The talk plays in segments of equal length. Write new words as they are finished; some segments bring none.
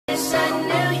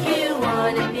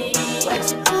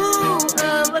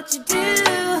what you do.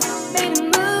 Made a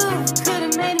move,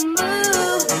 could've made a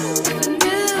move. If I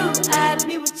knew I'd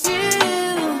be with you.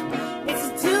 It's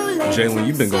too late. Jalen,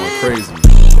 you've been going crazy.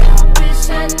 I wish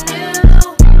I knew.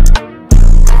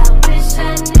 I wish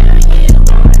I knew you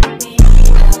wanted me.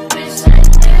 I wish I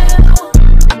knew.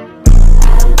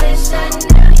 I wish I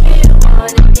knew you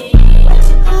wanted me.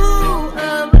 Ooh,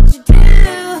 what you do.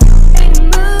 Made a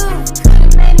move,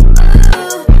 could've made a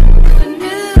move. If I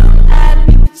knew I'd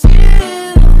be with you.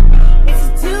 It's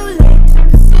too late to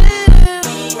pursue.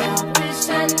 I wish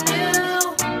I knew.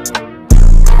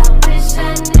 I wish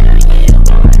I knew you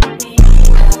wanted me.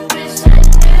 I wish I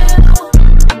knew.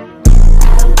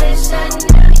 I wish I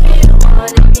knew you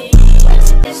wanted me.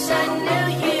 Wish I knew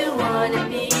you wanted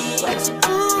me.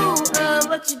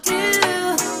 What you do?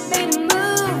 Made a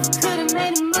move, could've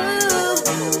made a move.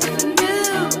 If I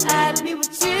knew I'd be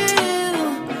with you.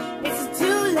 It's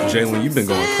too late. Jalen, you've been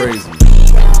going crazy.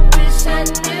 I wish I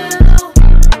knew.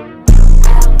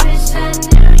 I wish I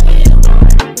knew you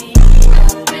wanted me. I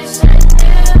wish I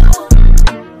knew.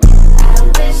 I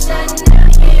wish I knew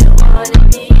you wanted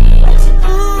me.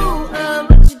 Ooh,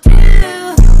 what you do?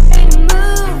 Made a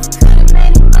move, could've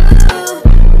made a move.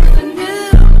 If I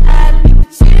knew I'd be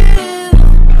with you.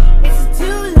 It's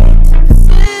too late to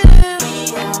pursue.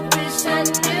 I wish I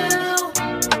knew.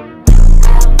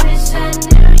 I wish I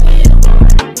knew you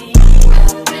wanted me.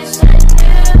 I wish I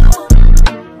knew.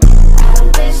 I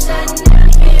wish I knew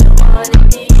you wanted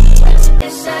me.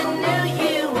 Wish I knew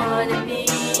you wanted me.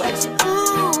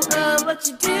 Ooh, what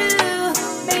you do?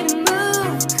 Made a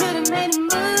move, could've made a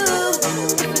move.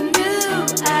 If I knew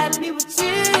I'd be with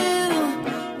you.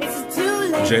 It's too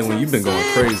late. Jalen, you've been going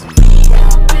crazy. I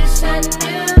wish I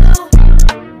knew.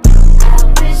 I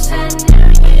wish I knew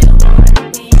you wanted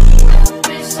me. I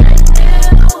wish I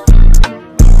knew.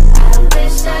 I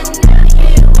wish I knew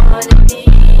you wanted me.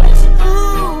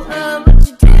 Ooh, what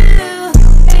you do?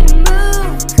 Made a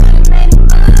move, could've made a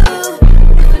move.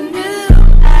 If I knew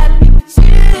I'd be with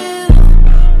you.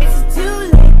 It's too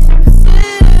late to pursue.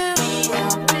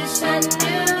 I wish I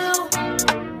knew.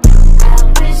 I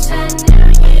wish I knew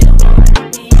you wanted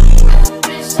me. I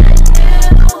wish I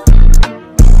knew.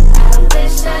 I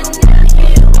wish I knew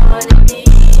you wanted me.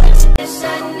 Wish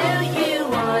I knew you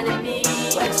wanted me.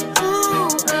 Ooh,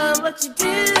 what you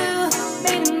do?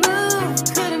 Made a move,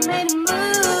 could've made a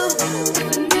move. If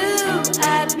I knew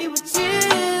I'd be with you.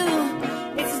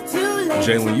 It's too late.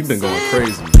 Jalen, you've been going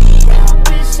crazy. I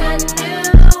wish I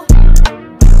knew.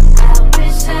 I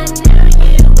wish I knew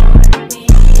you wanted me.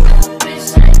 I wish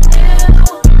I knew.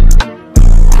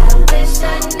 I wish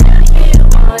I knew you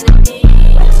wanted me.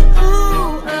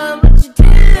 Ooh, what you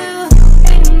do?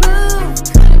 Made a move,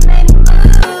 could've made a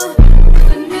move. If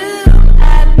I knew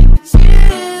I'd be with you.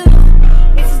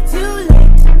 It's too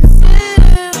late to pursue.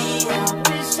 I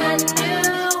wish I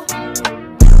knew.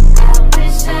 I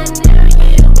wish I knew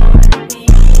you wanted me.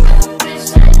 I wish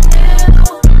I knew.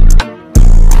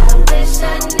 I wish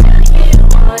I knew you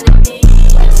wanted me.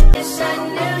 Wish I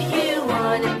knew you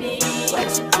wanted me.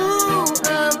 Ooh,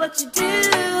 what you do?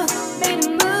 Made a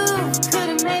move,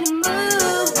 could've made a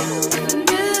move. If I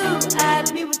knew I'd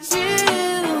be with you.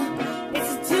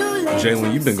 It's too late. Jalen,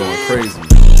 you've been going crazy.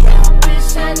 I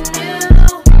wish I knew.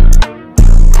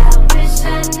 I wish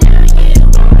I knew you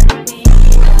wanted me.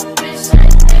 I wish I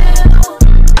knew.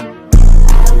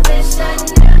 I wish I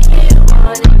knew you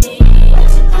wanted me.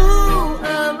 Ooh,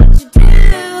 what you do?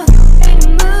 Made a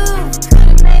move,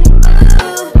 could've made a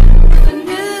move. If I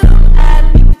knew I'd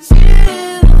be with you.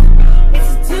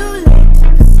 It's too late to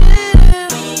pursue.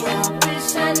 I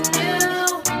wish I knew.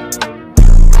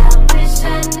 I wish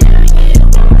I knew you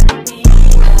wanted me.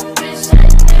 I wish I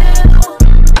knew.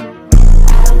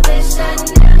 I wish I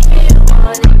knew you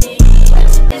wanted me.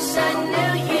 Wish I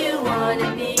knew you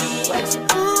wanted me.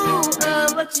 Ooh,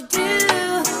 what you do?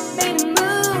 Made a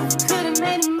move, could've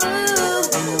made a move.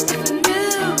 If I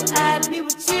knew I'd be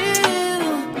with you.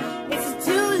 It's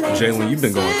too late. Jalen, you've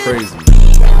been going crazy.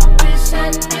 I wish I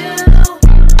knew.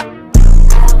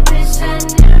 I wish I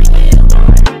knew you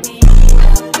wanted me.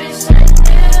 I wish I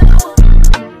knew.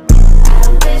 I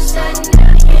wish I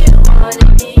knew you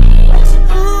wanted me.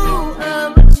 Ooh,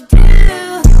 what you do?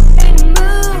 Made a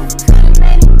move, could've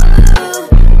made a move.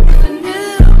 If I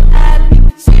knew I'd be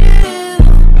with you.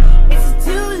 It's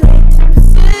too late to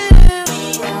pursue.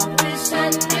 I wish I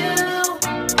knew.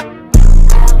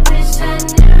 I wish I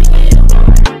knew you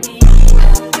wanted me.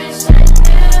 I wish I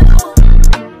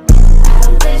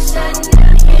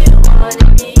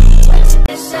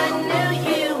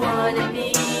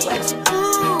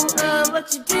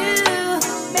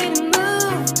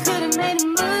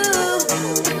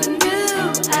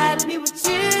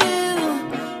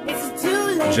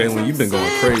Jalen, you've been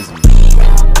going crazy. I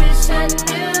wish I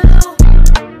knew.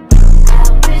 I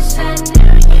wish I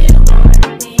knew you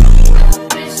wanted me. I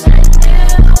wish I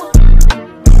knew.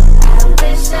 I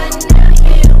wish I knew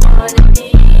you wanted me.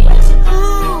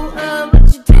 Ooh, what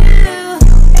you do?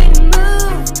 Made me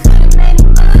move, could've made me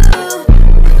move.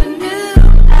 If I knew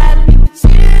I'd be with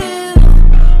you,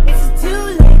 is it too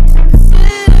late to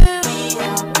pursue?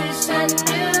 I wish I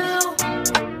knew.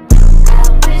 I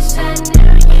wish I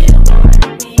knew you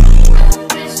wanted me. I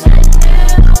wish I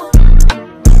knew.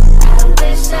 I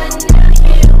wish I knew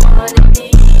you wanted me.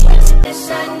 Wish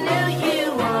I knew you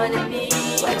wanted me.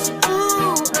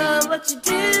 What you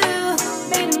do?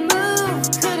 Made me move,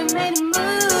 could've made me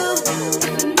move.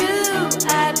 If I knew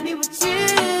I'd be with you,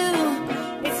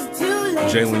 is it too late?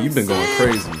 Jalen, you've been going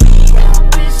crazy. I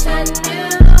wish I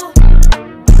knew.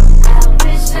 I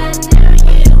wish I knew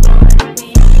you wanted me.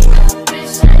 I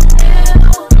wish I knew.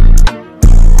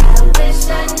 I wish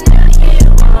I knew you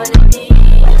wanted me.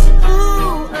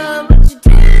 Ooh, what you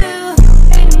do?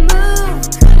 Made me move,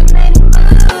 could've made me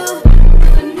move.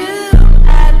 If I knew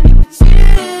I'd be with you,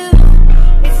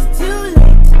 is it too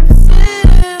late to pursue?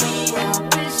 I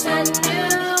wish I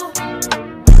knew.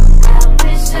 I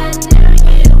wish I knew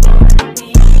you wanted me.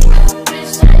 I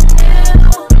wish I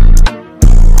knew.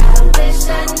 I wish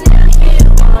I knew you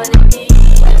wanted me.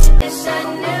 Wish I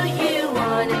knew you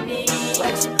wanted me.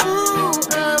 Ooh,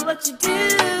 what you do?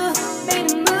 Made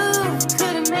me move,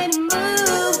 could've made me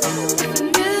move. If I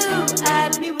knew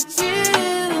I'd be with you,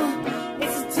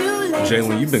 is it too late?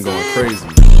 Jalen, you've been going crazy.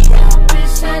 I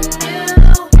wish I knew.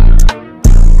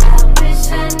 I wish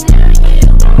I knew you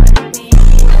wanted me.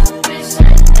 I wish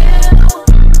I knew.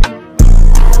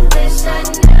 I wish I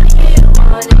knew you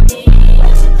wanted me.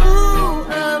 Ooh,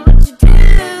 what you do?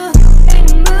 Made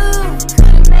me move,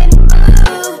 could've made me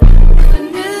move. If I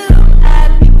knew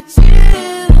I'd be with you,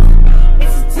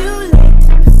 is it too late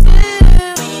to pursue?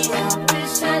 I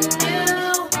wish I knew.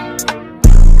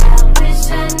 I wish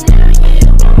I knew you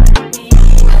wanted me.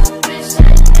 I wish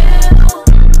I knew.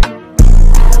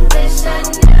 I wish I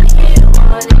knew you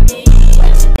wanted me.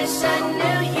 Wish I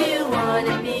knew you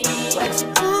wanted me.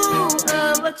 Ooh,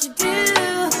 what you do?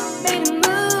 Made me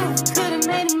move, could've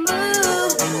made me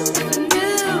move. If I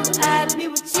knew I'd be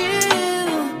with you,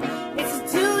 is it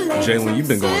too late? Jalen, you've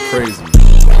been going crazy.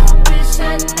 I wish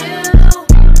I knew.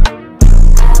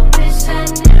 I wish I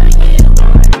knew you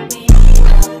wanted me.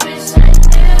 I wish I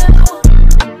knew.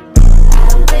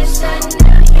 I wish I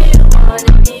knew you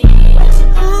wanted me.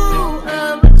 Ooh,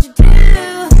 what you do?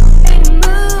 Made me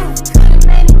move, could've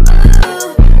made me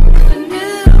move. If I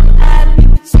knew I'd be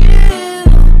with you,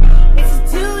 is it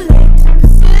too late to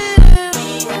pursue?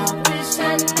 I wish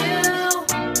I knew.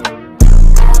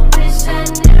 I wish I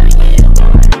knew you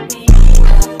wanted me.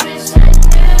 I wish I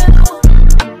knew.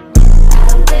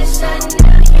 I wish I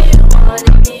knew you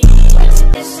wanted me.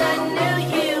 Wish I knew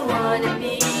you wanted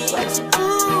me.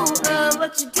 Ooh,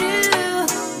 what you do?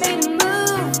 Made me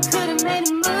move, could've made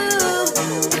me move.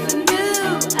 If I knew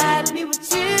I'd be with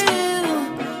you,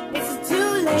 is it too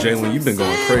late? Jalen, you've been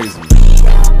going crazy.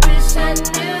 I wish I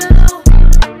knew.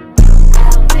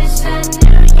 I wish I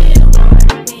knew you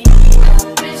wanted me. I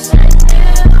wish I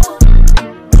knew.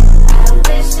 I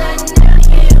wish I knew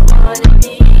you wanted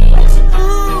me.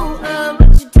 Ooh,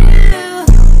 what you do?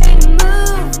 Made me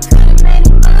move, could've made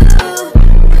me move.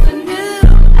 If I knew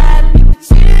I'd be with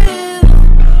you,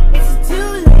 is it too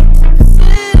late to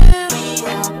pursue?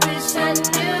 I wish I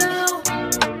knew.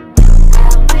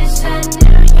 I wish I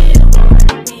knew you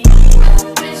wanted me. I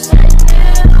wish I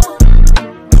knew.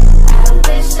 I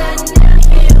wish I knew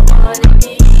you wanted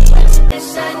me.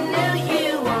 Wish I knew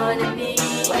you wanted me.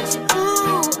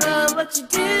 Ooh, what you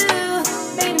do?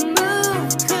 Made me move,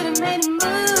 could've made me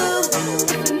move.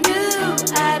 If I knew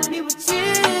I'd be with you,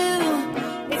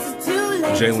 is it too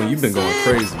late? Jalen, you've been going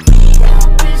crazy. I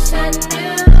wish I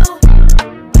knew.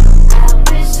 I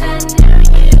wish I knew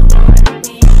you wanted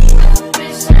me. I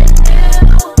wish I knew.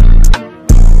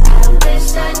 I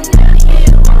wish I knew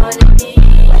you wanted me.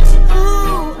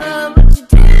 Ooh, what you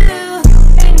do?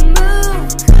 Made me move,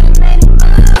 could've made me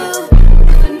move.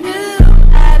 If I knew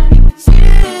I'd be with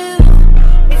you,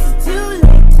 is it too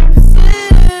late to pursue?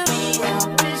 I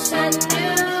wish I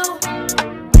knew.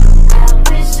 I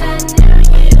wish I knew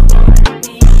you wanted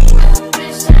me. I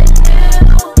wish I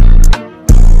knew.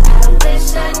 I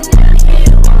wish I knew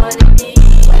you wanted me.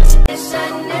 Wish I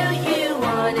knew you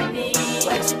wanted me.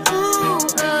 Ooh,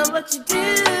 what you do?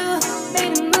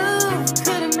 Made me move,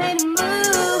 could've made me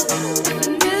move. If I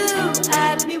knew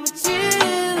I'd be with you,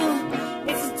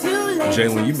 is it too late?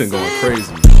 Jalen, you've been going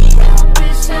crazy. I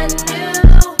wish I knew.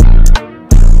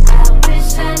 I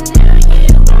wish I knew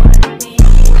you wanted me.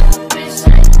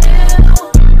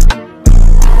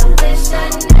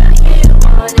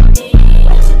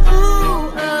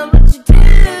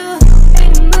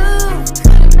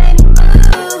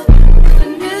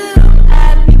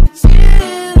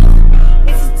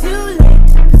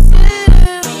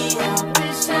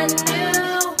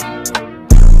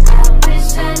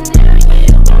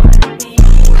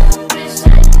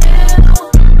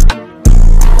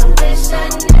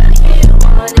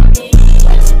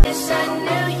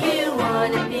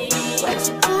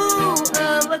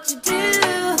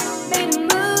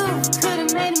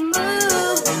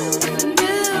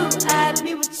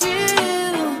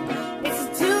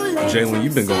 Jalen,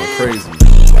 you've been going crazy. I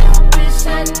wish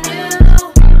I knew.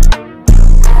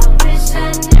 I wish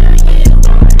I knew you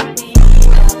wanted me.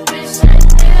 I wish I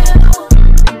knew.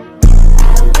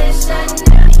 I wish I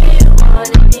knew you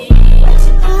wanted me.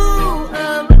 Ooh,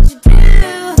 what you do?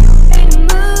 Made a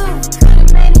move,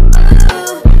 could've made a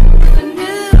move. If I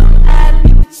knew I'd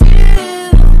be with you,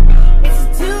 is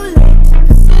it too late to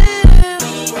pursue?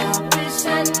 I wish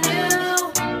I knew.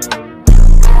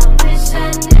 I wish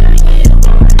I knew you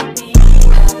wanted me.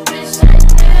 I wish I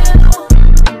knew.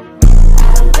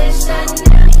 I wish I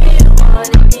knew you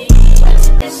wanted me.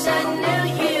 Wish I knew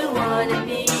you wanted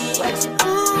me.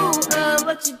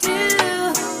 What you do?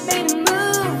 Made a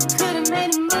move, could've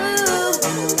made a move.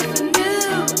 If I knew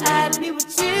I'd be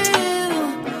with you,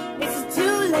 is it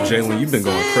too late? Jalen, you've been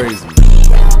going crazy.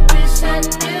 I wish I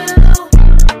knew.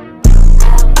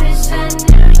 I wish I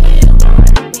knew you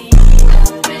wanted me. I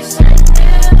wish I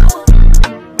knew.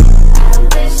 I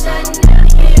wish I knew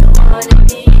you wanted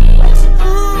me.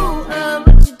 Ooh,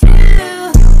 what you do?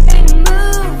 Made a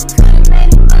move, could've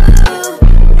made a move.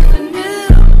 If I knew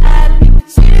I'd be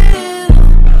with you,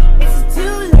 is it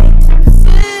too late to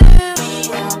pursue?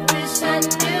 I wish I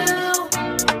knew.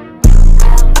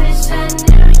 I wish I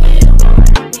knew you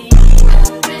wanted me.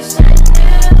 I wish I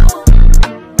knew.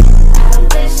 I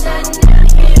wish I knew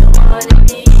you wanted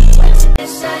me.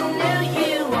 Wish I knew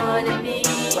you wanted me.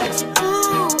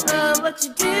 Ooh, what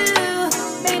you do?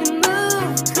 Made a move,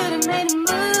 could've made a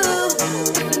move.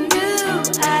 If I knew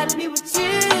I'd be with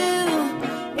you,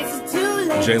 is it too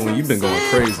late? Jalen, you've been going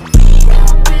crazy. I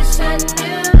wish I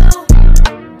knew.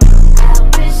 I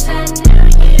wish I knew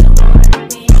you wanted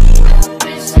me. I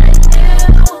wish I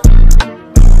knew.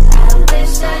 I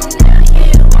wish I knew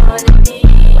you wanted me.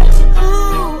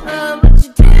 Ooh, what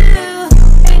you do?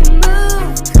 Made a move,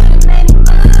 could've made a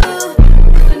move.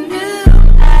 If I knew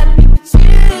I'd be with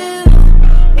you,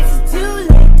 is it too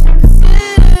late to pursue?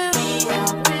 I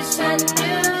wish I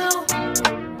knew.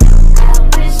 I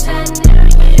wish I knew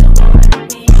you wanted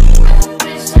me. I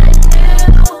wish I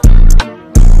knew.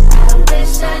 I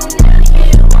wish I knew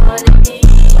you wanted me.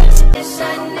 Wish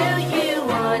I knew you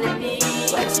wanted me.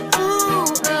 Ooh,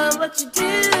 what you do?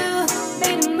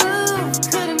 Made a move,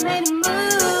 could've made a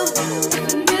move. If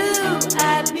I knew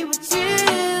I'd be with you,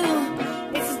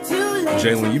 is it too late?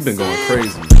 Jalen, you've been going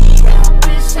crazy. I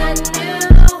wish I knew.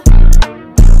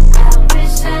 I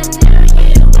wish I knew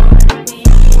you wanted me.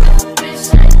 I wish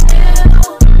I knew.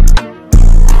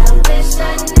 I wish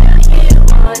I knew you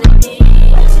wanted me.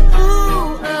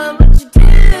 Ooh, what you do?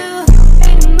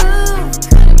 Made a move,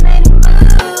 could've made a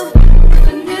move. If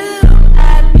I knew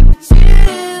I'd be with you,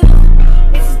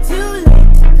 is it too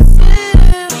late to pursue?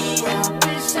 I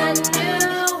wish I knew.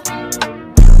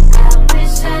 I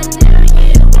wish I knew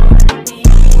you wanted me.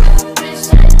 I wish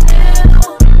I knew.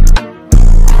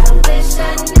 I wish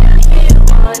I knew you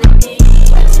wanted me.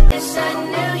 Wish I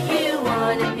knew you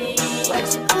wanted me.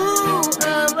 Ooh,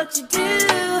 what you do?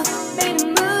 Made a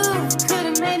move,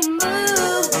 could've made a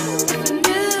move. If I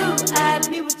knew I'd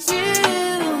be with you,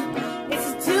 is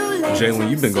it too late? Jalen,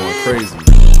 you've been going crazy.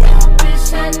 I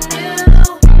wish I knew.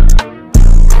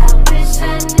 I wish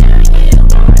I knew you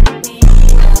wanted me.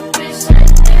 I wish I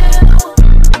knew.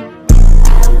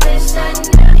 I wish I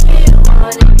knew you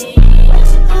wanted me.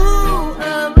 Ooh,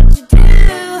 what you do?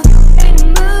 Made a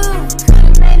move,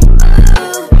 could've made a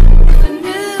move. If I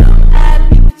knew I'd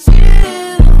be with you,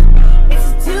 is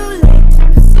it too late to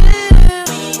pursue?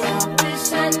 I wish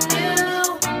I knew.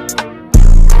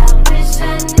 I wish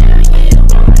I knew you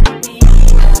wanted me.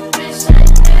 I wish I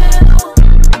knew.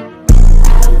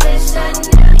 I wish I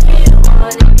knew you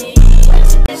wanted me.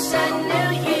 Wish I knew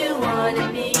you wanted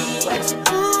me.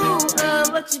 Ooh,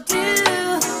 what you do?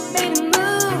 Made a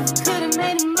move, could've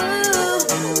made a move.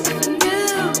 If I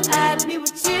knew I'd be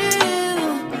with you,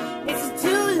 is it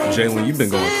too late? Jalen, you've been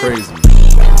going crazy.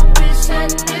 I wish I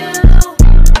knew.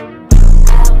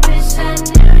 I wish I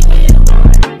knew you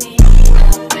wanted me.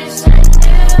 I wish I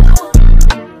knew.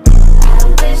 I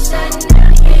wish I knew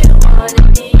you wanted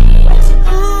me.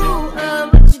 Ooh,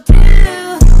 what you do?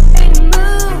 Made a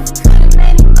move, could've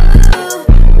made a move.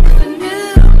 If I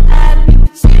knew I'd be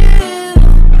with you,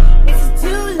 is it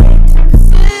too late to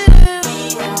pursue?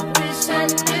 I wish I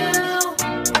knew.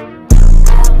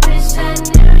 I wish I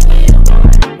knew you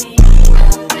wanted me.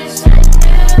 I wish I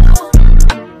knew.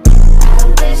 I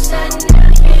wish I knew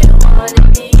you wanted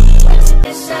me.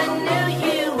 Wish I knew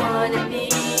you wanted me.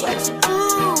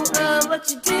 Ooh, what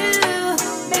you do?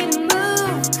 Made a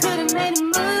move, could've made a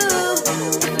move.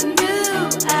 If I knew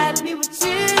I'd be with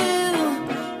you,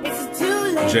 is it too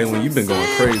late? Jalen, you've been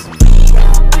going crazy. I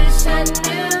wish I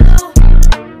knew.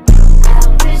 I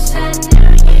wish I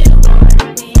knew you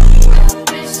wanted me.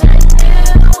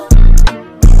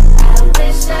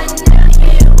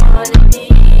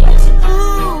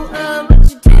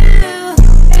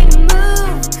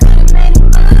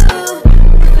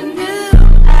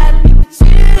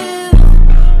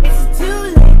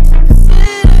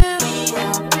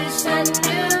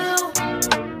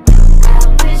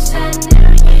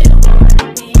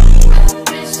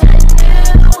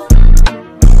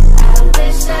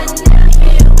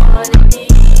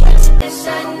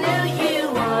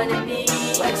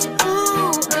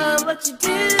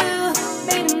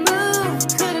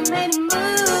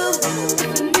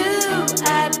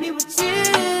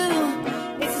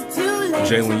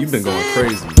 you've been going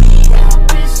crazy. I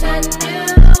wish I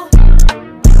knew.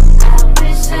 I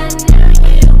wish I knew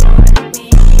you wanted me.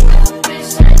 I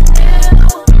wish I knew.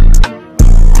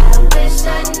 I wish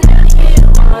I knew you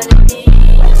wanted me.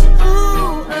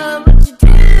 Ooh, what you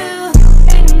do?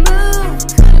 Made a move,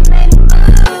 could've made a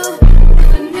move. If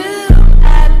I knew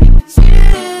I'd be with you,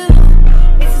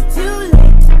 is it too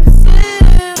late to pursue?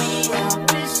 I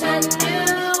wish I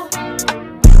knew.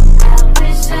 I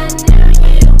wish I knew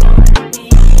you wanted me.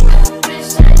 I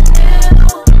wish I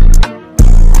knew.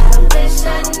 I wish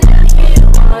I knew you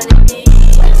wanted me.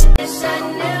 Wish I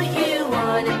knew you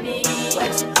wanted me.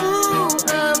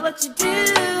 What you do?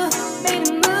 Made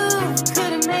a move,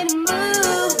 could've made a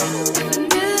move. If I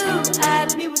knew I'd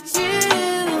be with you,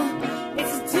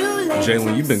 is it too late?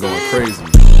 Jalen, you've been going crazy.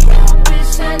 I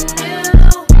wish I knew.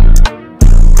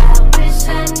 I wish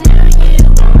I knew you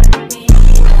wanted me.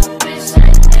 I wish I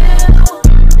knew.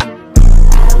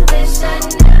 I wish I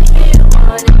knew you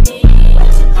wanted me.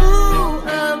 Ooh,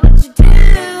 what you do?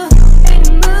 Made a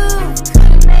move,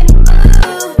 could've made a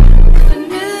move. If I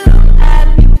knew I'd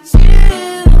be with you,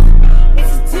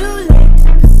 is it too late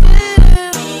to pursue?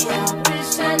 I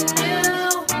wish I knew.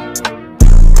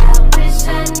 I wish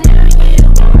I knew you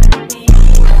wanted me.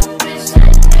 I wish I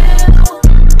knew.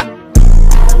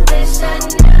 I wish I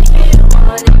knew you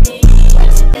wanted me.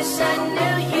 Wish I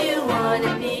knew you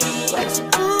wanted me.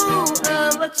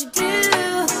 What you do?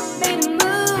 Made a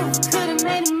move, could've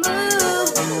made a move.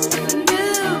 If I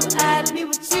knew I'd be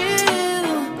with you,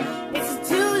 is it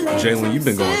too late? Jalen, you've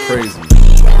been going crazy.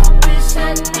 I wish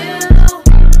I knew.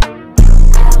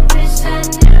 I wish I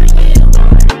knew you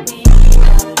wanted me.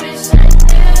 I wish I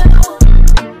knew.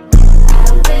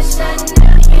 I wish I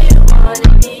knew you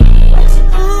wanted me.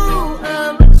 Ooh,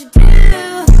 what you do?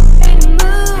 Made a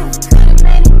move, could've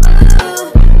made a move.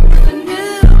 If I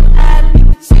knew I'd be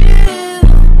with you,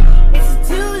 is it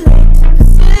too late to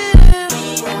pursue?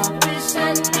 I wish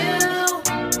I knew.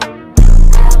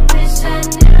 I wish I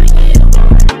knew you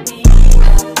wanted me.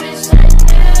 I wish I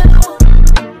knew.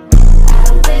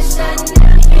 I wish I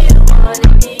knew you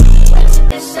wanted me.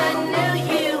 Wish I knew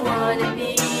you wanted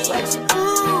me.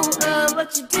 What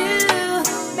you do?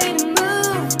 Made a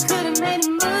move, could've made a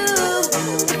move.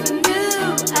 If I knew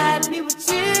I'd be with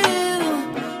you,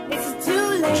 is it too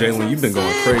late? Jalen, you've been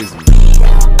going crazy.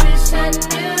 I wish I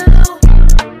knew.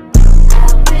 I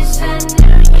wish I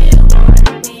knew you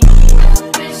wanted me. I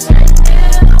wish I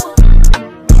knew.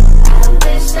 I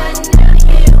wish I knew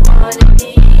you wanted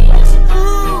me.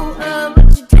 Ooh, what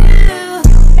you do?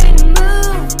 Made a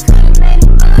move, could've made a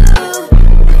move.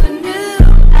 If I knew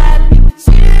I'd be with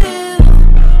you,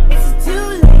 is it too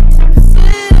late to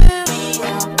pursue?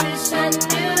 I wish I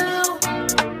knew.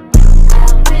 I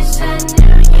wish I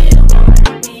knew you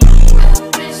wanted me. I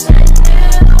wish I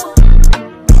knew.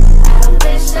 I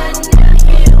wish I knew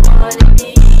you wanted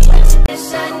me. Wish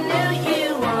I knew you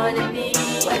wanted me.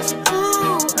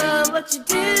 Ooh, what you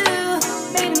do?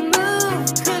 Made a move,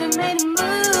 could've made a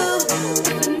move.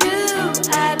 If I knew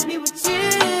I'd be with you,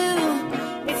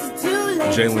 is it too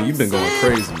late? Jalen, you've been going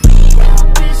crazy. I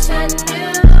wish I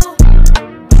knew.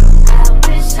 I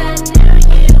wish I knew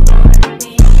you wanted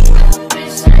me. I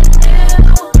wish I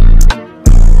knew.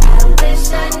 I wish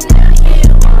I knew you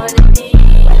wanted me.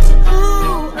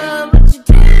 Ooh, what you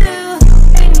do?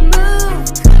 Made a move,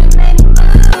 could've made a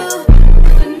move.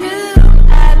 If I knew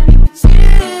I'd be with you,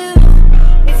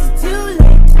 is it too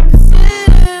late to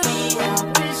pursue? I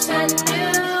wish I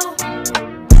knew.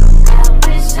 I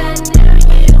wish I knew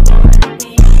you wanted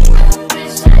me. I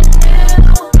wish I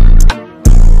knew.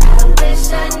 I wish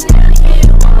I knew you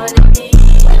wanted me.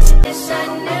 Wish I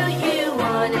knew you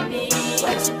wanted me.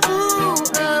 Ooh,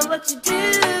 what you do?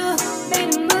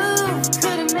 Made a move,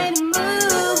 could've made a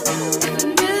move. If I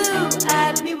knew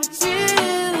I'd be with you,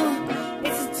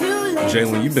 is it too late?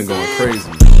 Jalen, you've been going crazy.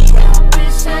 I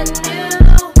wish I knew.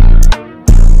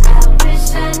 I wish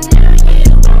I knew you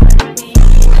wanted me.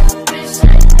 I wish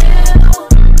I knew.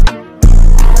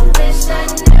 I wish I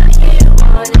knew you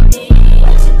wanted me.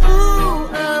 Ooh,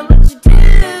 what you do?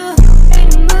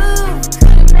 Made a move,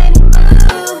 could've made a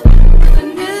move. If I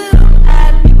knew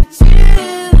I'd be with you,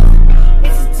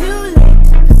 is it too late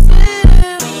to pursue?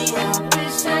 I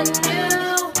wish I knew.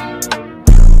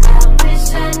 I wish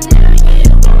I knew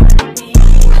you wanted me.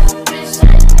 I wish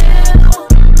I knew.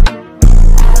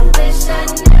 I wish I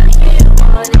knew you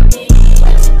wanted me.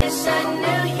 Wish I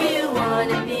knew you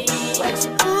wanted me.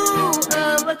 Ooh,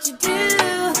 what you do?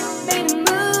 Made a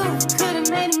move, could've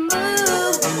made a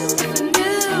move. If I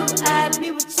knew I'd be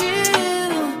with you,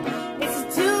 is it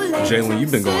too late? Jalen,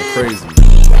 you've been going crazy.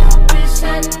 I wish I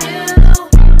knew.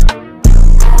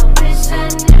 I wish I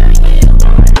knew you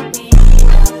wanted me.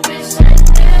 I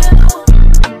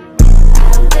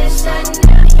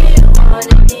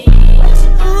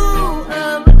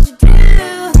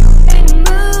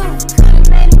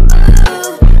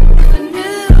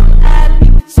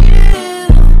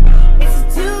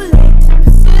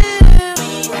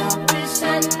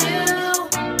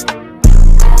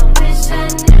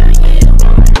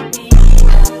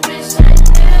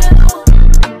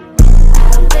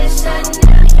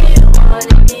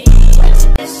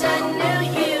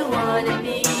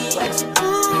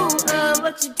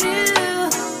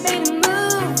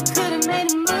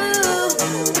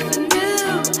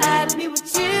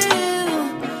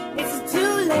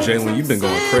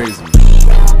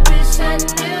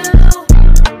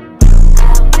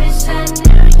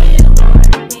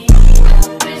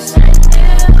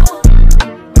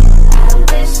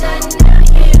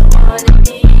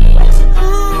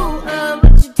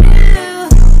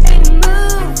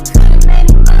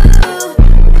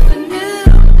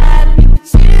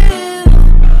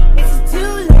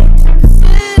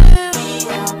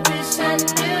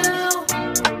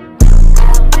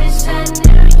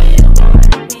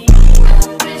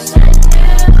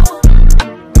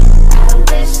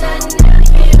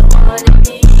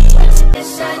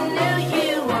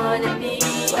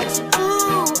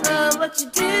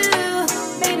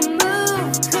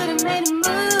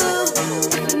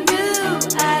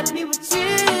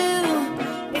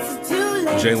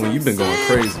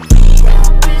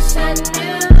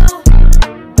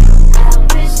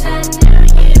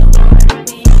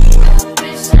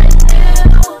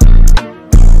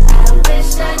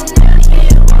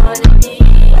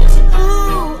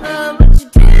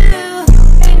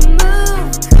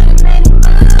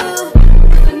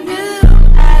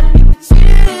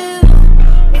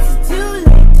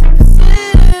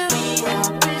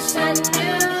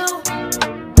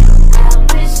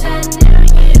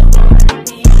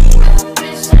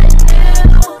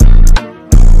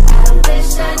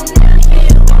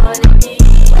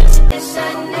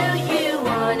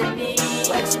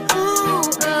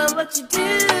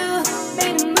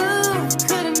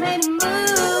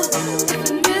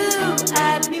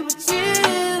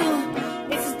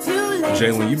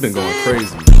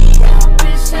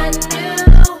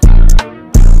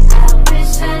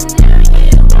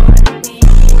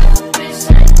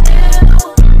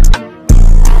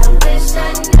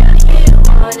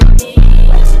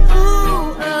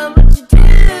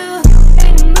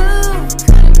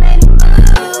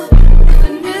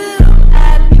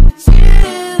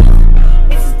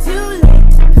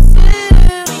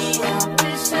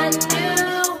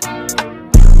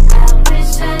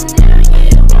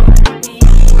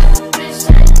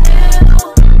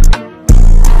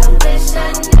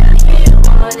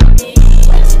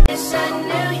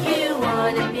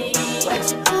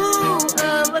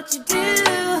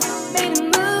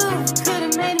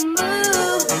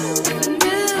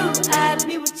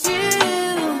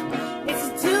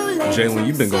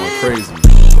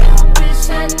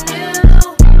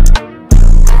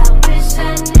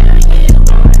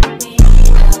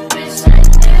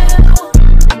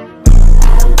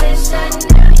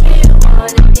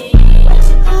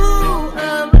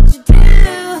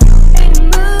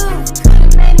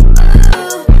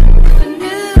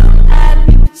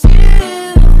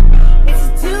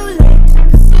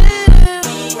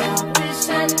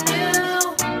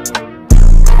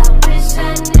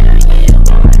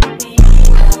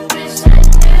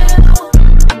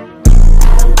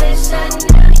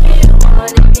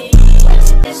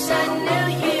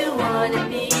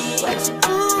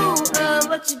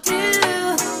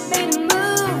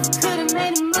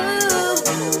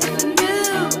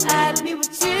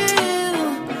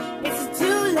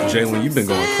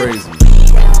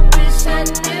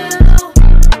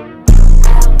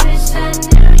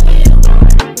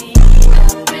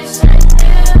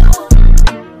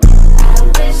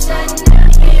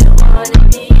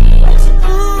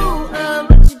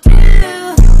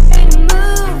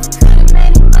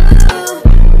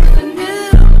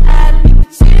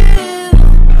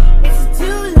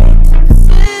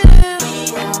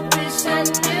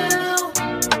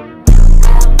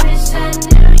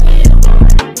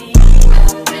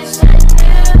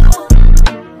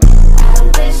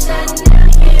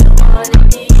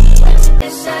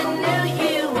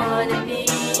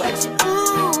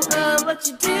What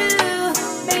you do,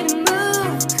 made a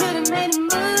move, could've made a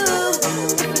move.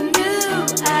 If I knew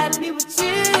I'd be with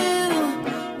you,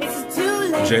 it's too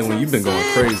late. Jalen, you've been going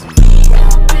crazy. I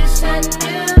wish I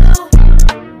knew.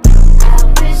 I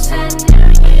wish I knew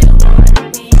you wanted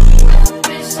me. I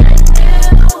wish I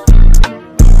knew.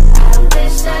 I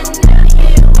wish I knew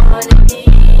you wanted me.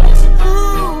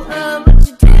 Ooh, what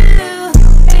you do,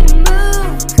 made a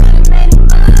move, could've made a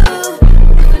move.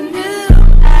 If I knew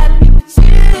I'd be with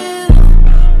you,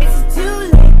 it's too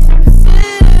late to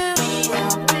pursue. I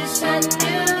wish I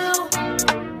knew.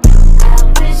 I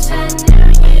wish I knew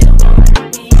you wanted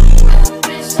me. I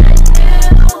wish I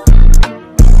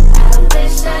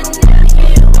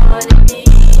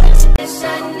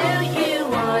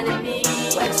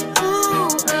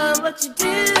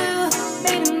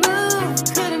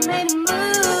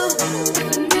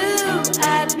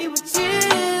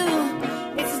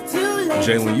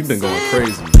Jalen, you've been going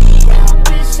crazy. I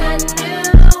wish I knew.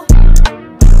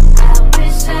 I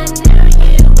wish I knew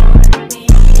you wanted me.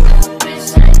 I wish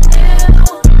I knew.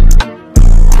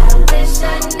 I wish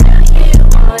I knew you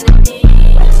wanted me.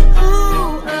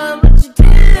 Ooh, what you do?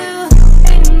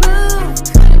 Made a move,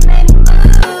 could've made a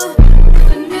move. If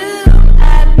I knew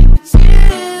I'd be with you,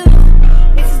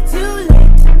 is it too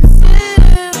late to pursue?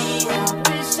 I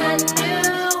wish I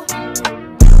knew.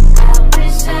 I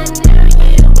wish I knew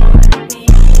you wanted me.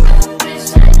 I wish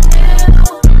I knew.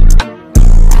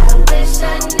 I wish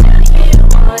I knew you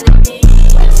wanted me.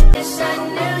 Wish I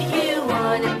knew you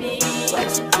wanted me.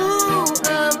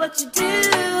 What you do?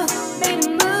 Made a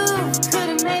move,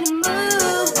 could've made a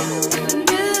move. If I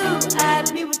knew I'd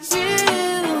be with you,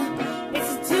 is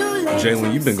it too late? Jalen,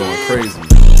 you've been going crazy.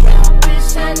 I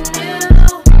wish I knew.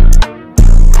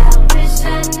 I wish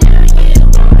I knew you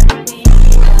wanted me.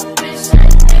 I wish I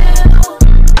knew.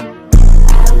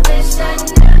 I wish I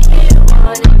knew you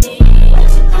wanted me.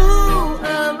 Ooh,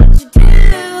 what you do?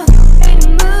 Made a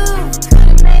move,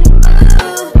 could've made a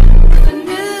move. If I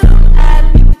knew I'd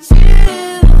be with you,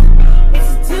 is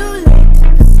it too late to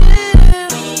pursue?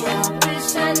 I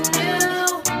wish I knew.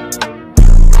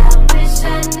 I wish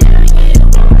I knew you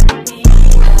wanted me.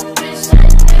 I wish I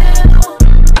knew.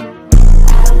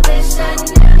 I wish I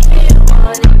knew you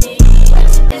wanted me.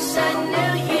 Wish I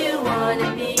knew you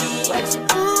wanted me.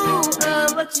 Ooh,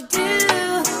 what you do?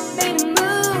 Made a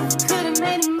move, could've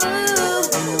made a move.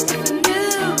 If I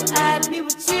knew I'd be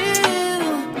with you,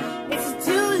 is it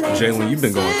too late? Jalen, you've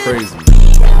been going crazy.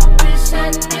 I wish I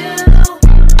knew.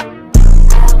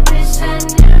 I wish I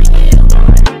knew you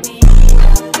wanted me.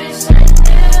 I wish I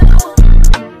knew.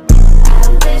 I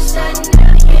wish I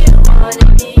knew you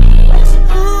wanted me.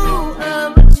 Ooh,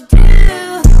 what you do?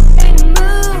 Made a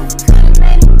move, could've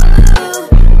made a move.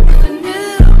 If I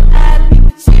knew I'd be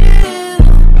with you,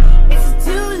 is it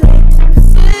too late to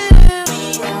pursue?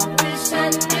 I wish I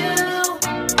knew.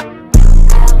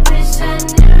 I wish I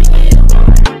knew you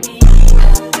wanted me.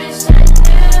 I wish I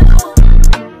knew.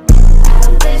 I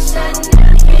wish I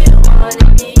knew you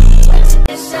wanted me.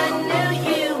 Wish I knew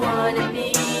you wanted me.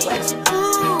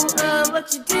 Ooh, what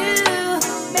you do?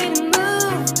 Made a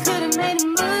move, could've made a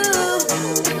move.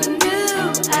 If I knew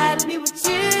I'd be with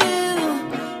you,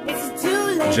 is it too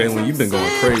late? Jalen, you've been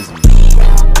going crazy.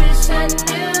 I wish I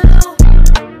knew.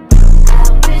 I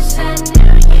wish I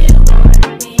knew you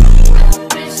wanted me. I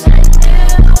wish I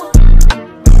knew.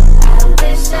 I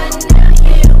wish I knew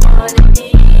you wanted me.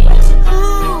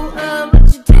 Ooh, what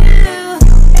you do?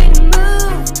 Made a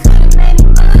move, could've made a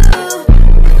move.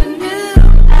 If I knew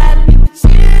I'd be with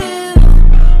you,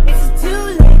 is it too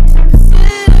late to pursue?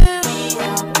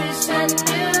 I wish I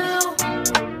knew.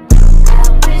 I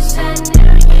wish I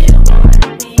knew you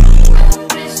wanted me. I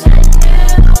wish I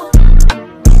knew.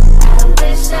 I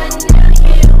wish I knew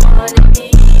you wanted me.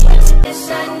 Wish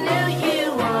I knew you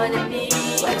wanted me.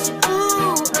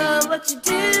 Ooh, what you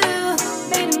do?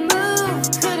 Made a move,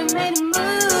 could've made a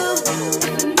move.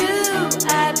 If I knew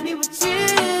I'd be with you,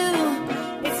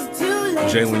 is it too late?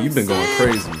 Jalen, you've been going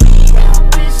crazy. I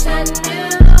wish I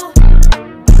knew.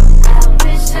 I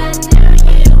wish I knew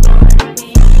you wanted me.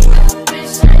 I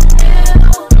wish I knew.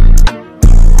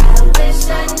 I wish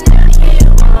I knew you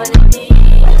wanted me.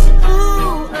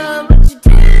 Ooh, what you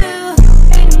do?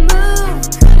 Made a move,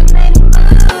 could've made a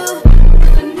move.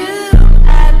 If I knew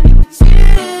I'd be with you,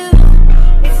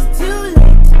 is it too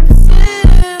late to pursue?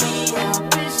 I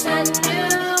wish I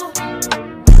knew.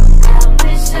 I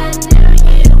wish I knew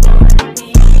you wanted me.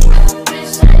 I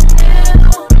wish I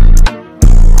knew.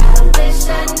 I wish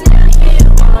I knew you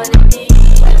wanted me.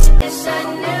 Wish I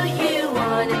knew you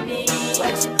wanted me.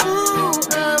 Ooh,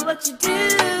 what you do?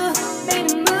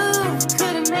 Made a move,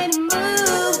 could've made a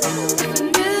move. If I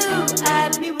knew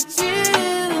I'd be with you,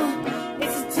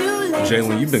 is it too late?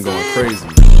 Jalen, you've been going crazy.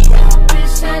 I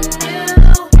wish I knew.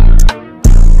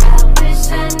 I wish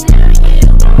I knew you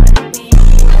wanted me.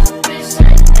 I wish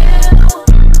I knew.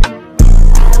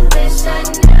 I wish I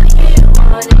knew you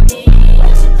wanted me.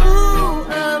 Ooh,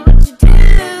 what you do?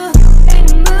 Made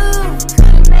a move,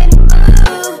 could've made a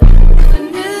move. If I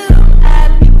knew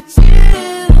I'd be with you,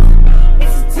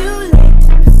 is it too late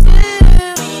to pursue?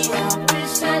 I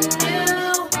wish I knew.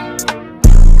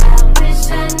 I wish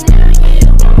I knew you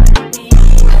wanted me.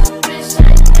 I wish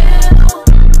I knew.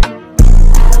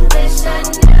 I wish I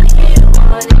knew you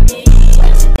wanted me.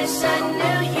 Wish I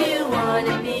knew you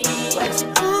wanted me.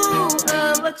 Ooh,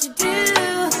 what you do?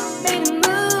 Made a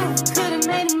move, could've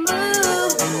made a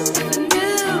move. If I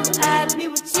knew I'd be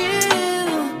with you,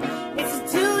 is it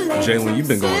too late? Jalen, you've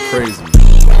been going crazy.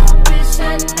 I wish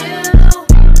I knew.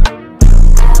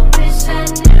 I wish I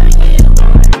knew you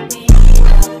wanted me.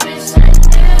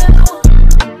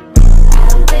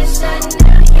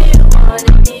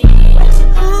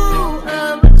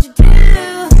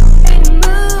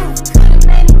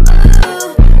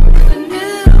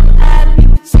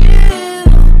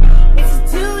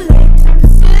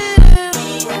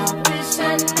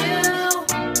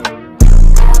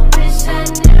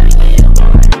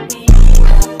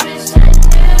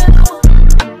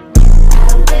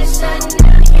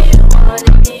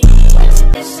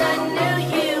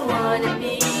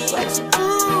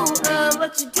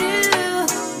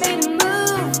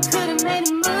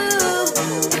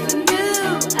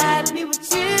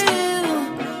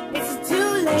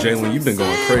 Jalen, you've been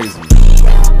going crazy.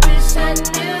 I wish I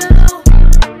knew.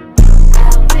 I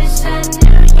wish I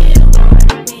knew you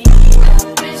wanted me. I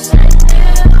wish I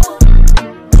knew.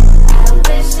 I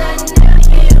wish I knew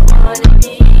you wanted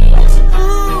me.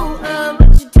 Ooh,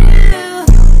 what you do?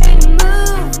 Made a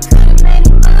move, could've made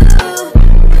a move.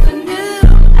 If I knew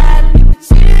I'd be with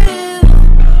you,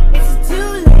 is it too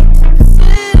late to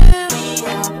pursue?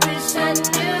 I wish I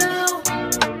knew.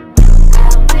 I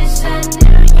wish I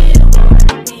knew you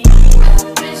wanted me. I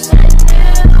wish I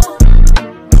knew.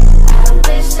 I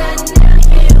wish I knew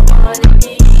you wanted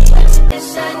me.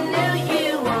 Wish I knew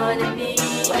you wanted me.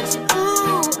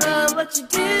 What you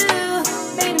do?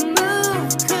 Made a move,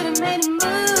 could've made a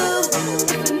move.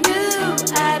 If I knew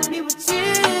I'd be with you,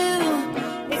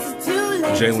 is it too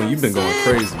late? Jalen, you've been going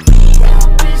crazy. I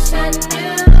wish I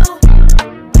knew.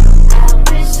 I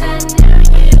wish I knew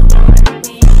you wanted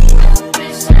me. I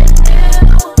wish I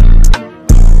knew.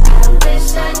 I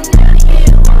wish I knew you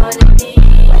wanted me.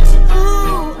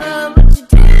 Ooh, what you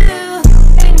do?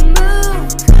 Made a move,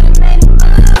 could've made a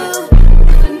move.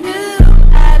 If I knew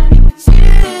I'd be with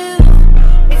you,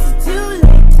 is it too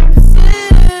late to pursue?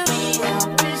 I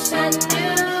wish I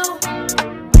knew.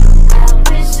 I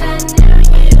wish I knew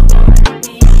you wanted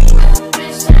me. I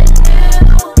wish I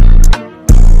knew.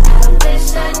 I wish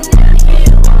I knew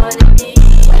you wanted me.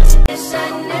 Wish I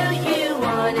knew you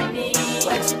wanted me.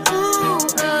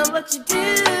 What you do?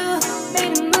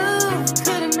 Made a move,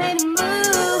 could've made a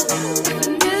move. If I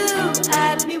knew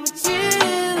I'd be with you,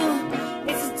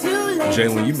 is it too late?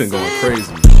 Jalen, you've been going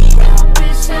crazy. I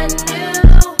wish I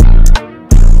knew.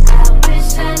 I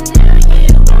wish I knew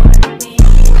you wanted me.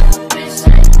 I wish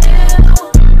I knew.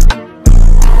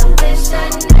 I wish I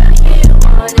knew you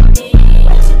wanted me.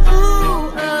 Ooh,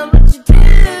 what you do?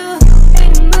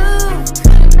 Made a move,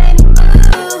 could've made a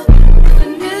move. If I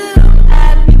knew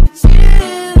I'd be with you,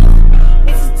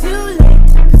 is it too late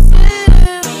to pursue?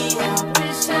 I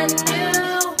wish I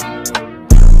knew.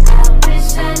 I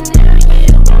wish I knew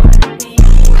you wanted me.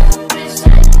 I wish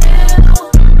I knew.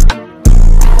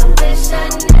 I wish I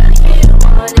knew you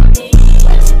wanted me.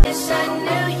 Wish I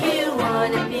knew you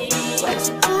wanted me.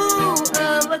 Ooh,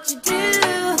 what you do?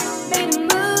 Made a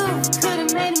move,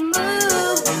 could've made a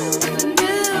move. If I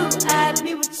knew I'd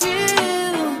be with you,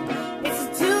 is it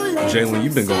too late? Jalen,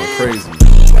 you've been going crazy.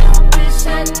 I wish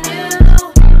I knew.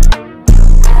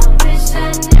 I wish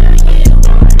I knew you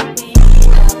wanted me.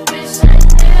 I wish I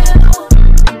knew.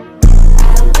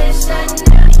 I wish I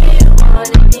knew you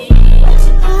wanted me.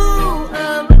 Ooh,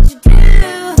 what you do?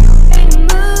 Made a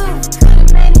move,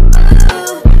 could've made a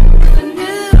move. If I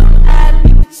knew I'd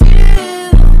be with you,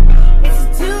 is it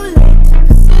too late to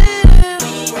pursue?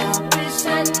 I wish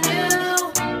I knew.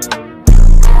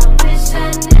 I wish I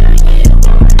knew you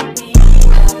wanted me.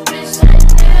 I wish I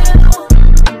knew.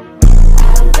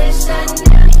 I wish I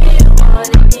knew you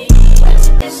wanted me.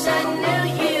 Wish I knew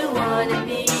you wanted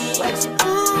me.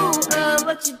 Ooh,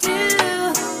 what you do?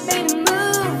 Made a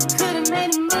move, could've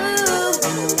made a move.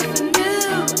 If I knew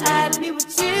I'd be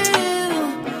with you,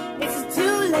 is it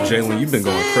too late? Jalen, you've been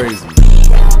going crazy.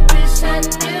 I wish I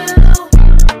knew.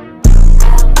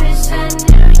 I wish I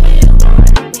knew you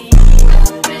wanted me.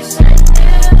 I wish I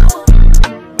knew.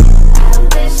 I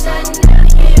wish I knew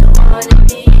you wanted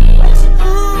me.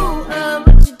 Ooh,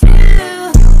 what you do?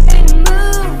 Made a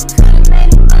move, could've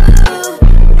made a move.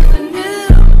 If I knew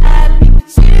I'd be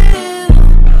with you,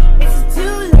 is it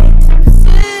too late to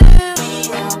pursue?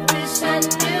 I wish I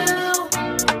knew.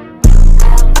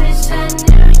 I wish I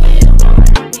knew you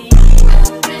wanted me.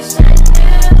 I wish I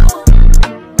knew.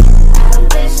 I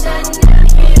wish I knew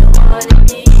you wanted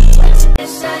me.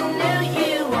 Wish I knew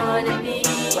you wanted me.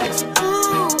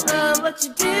 Ooh, what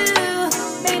you do?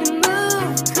 Made a move,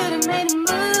 could've made a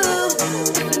move.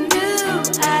 If I knew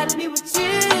I'd be with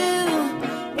you,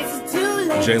 is it too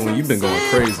late? Jalen, you've been going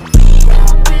crazy. I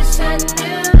wish I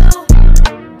knew.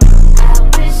 I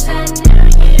wish I knew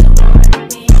you wanted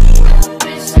me. I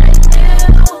wish I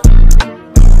knew.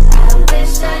 I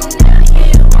wish I knew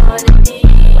you wanted me.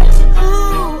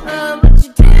 Ooh, what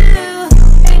you do?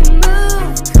 Made a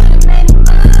move, could've made a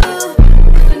move.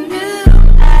 If I knew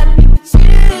I'd be with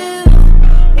you,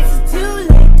 is it too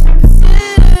late to pursue?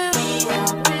 I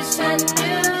wish I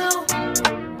knew.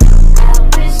 I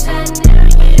wish I knew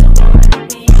you wanted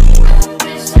me. I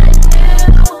wish I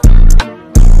knew.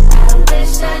 I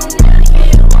wish I knew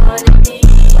you wanted me.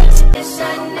 Wish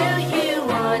I knew you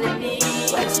wanted me.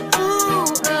 Ooh,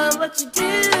 what you do?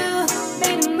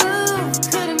 Made a move,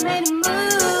 could've made a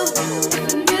move. If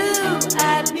I knew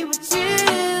I'd be with you,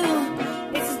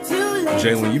 is it too late?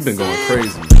 Jalen, you've been going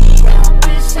crazy. I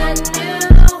wish I knew.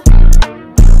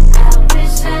 I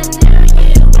wish I knew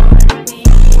you wanted me.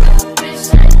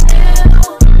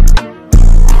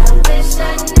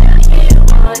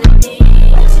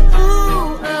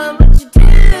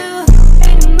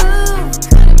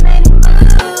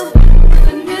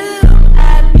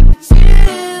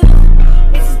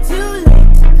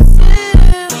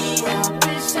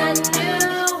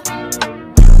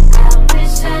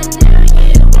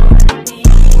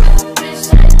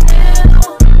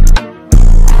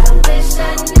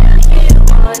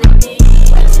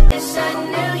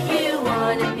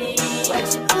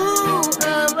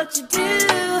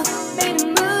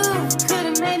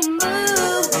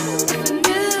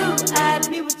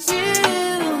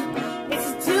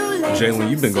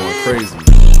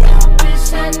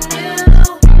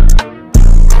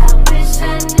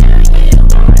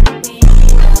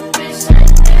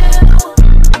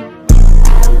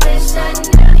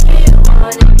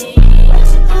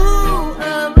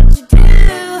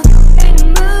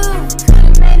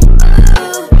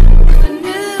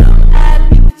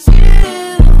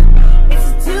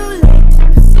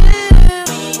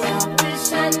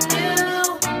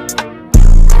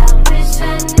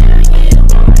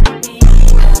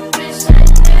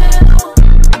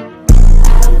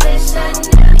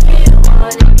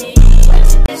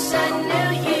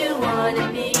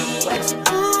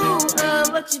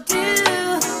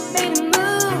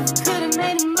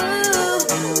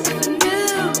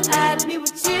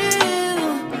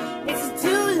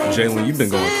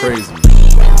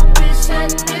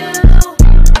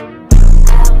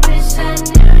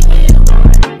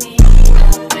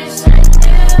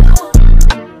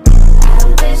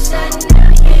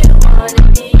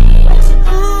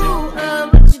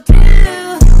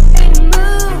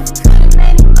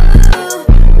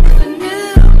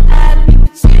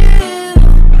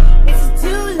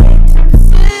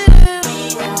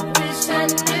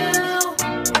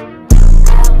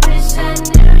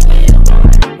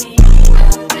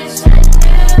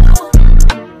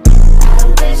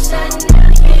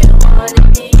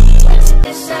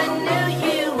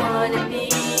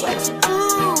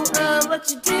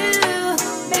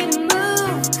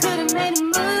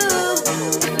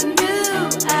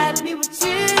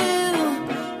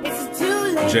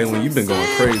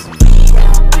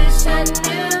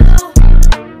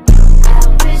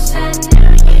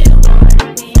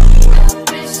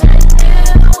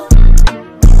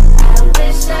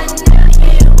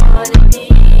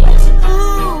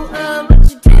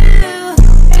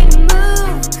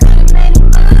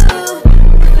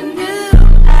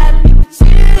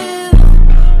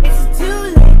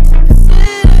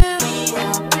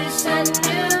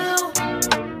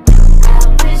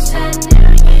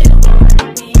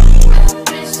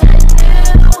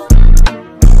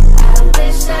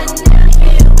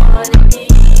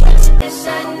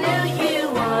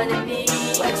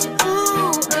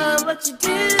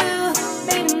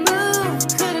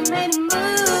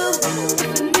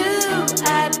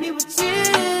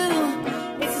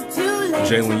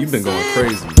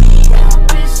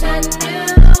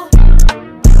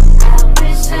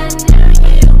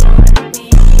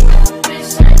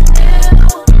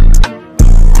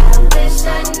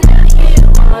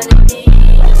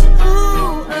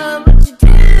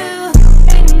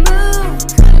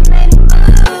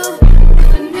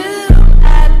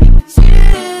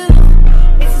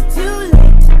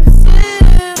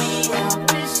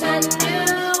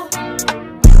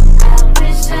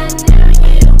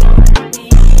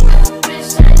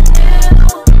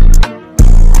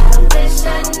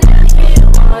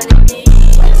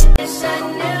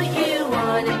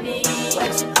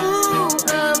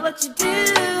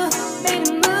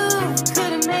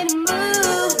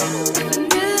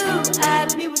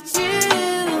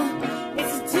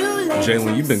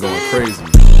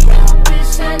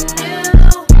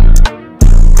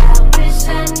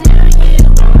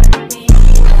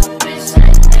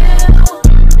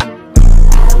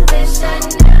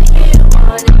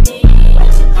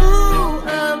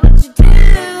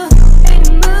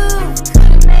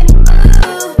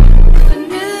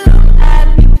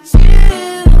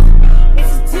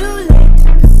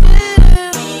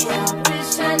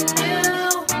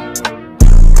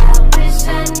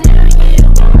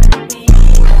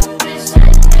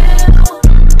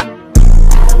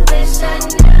 wish I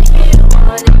knew you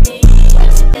wanna be.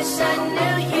 Wish I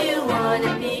knew you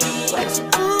wanna be. What you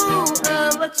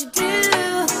what you do?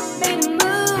 Made a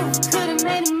move, could've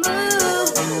made a move.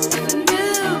 If I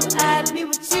knew I'd be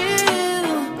with you.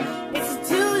 It's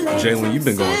too late. Jalen, you've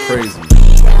been going crazy.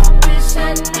 I wish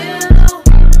I knew.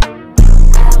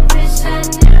 I wish I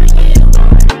knew you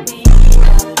wanna be.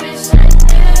 I wish I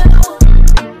knew.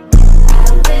 I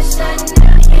wish I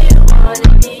knew you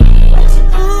wanna be. What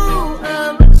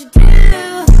you do?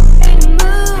 Made a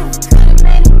move, could've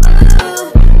made a move.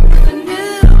 If I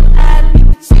knew I'd be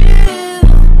with you.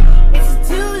 It's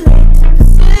too late to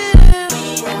pursue.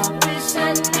 I wish I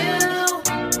knew.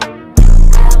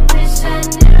 I wish I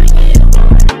knew you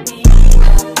wanna be.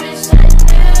 I wish I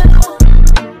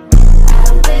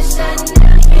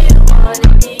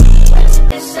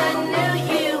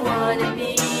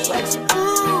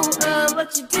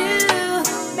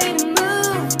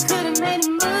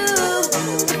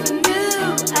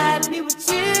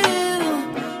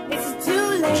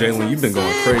Jalen, you've been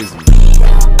going crazy. I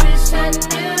wish I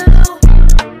knew.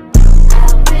 I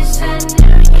wish I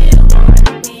knew you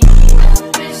wanted me. I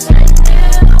wish I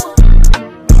knew.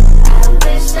 I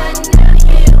wish I knew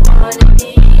you wanted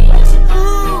me.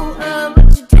 Ooh,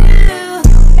 what you do?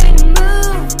 Made a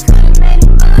move, could've made a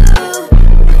move.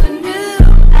 If I knew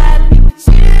I'd be with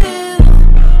you,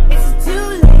 is it too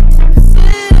late to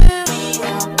pursue?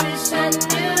 I wish I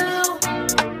knew.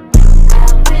 I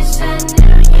wish I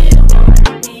knew you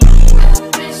wanted me. I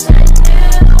wish I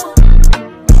knew.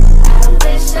 I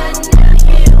wish I knew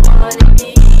you wanted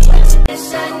me.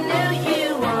 Wish I knew you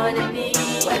wanted me.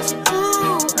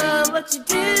 What you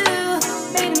do?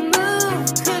 Made a move,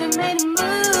 could've made a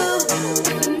move.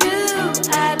 If I knew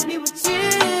I'd be with you,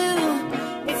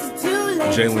 is it too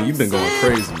late? Jalen, you've been going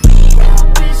crazy. I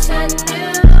wish I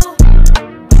knew.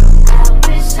 I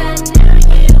wish I knew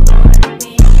you wanted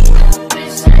me. I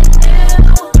wish I knew.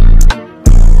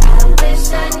 I wish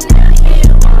I knew you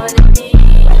wanted me.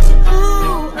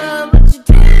 Ooh, what you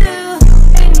do?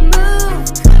 Made a move,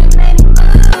 could've made a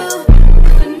move.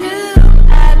 If I knew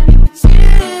I'd be with you,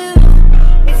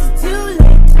 is it too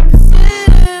late to pursue?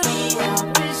 I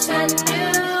wish I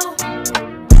knew.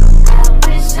 I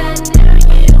wish I knew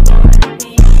you wanted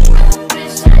me. I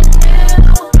wish I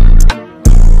knew.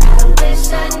 I wish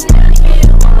I knew you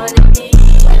wanted me.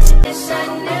 Wish I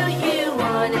knew you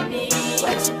wanted me.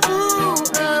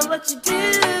 What you do?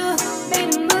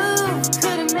 Made a move,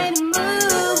 could've made a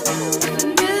move. If I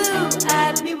knew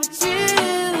I'd be with you,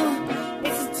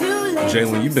 is it too late?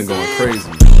 Jalen, you've been going crazy.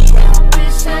 I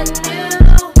wish I knew.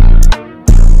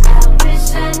 I wish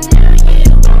I knew you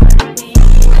wanted me.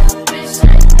 I wish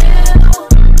I knew.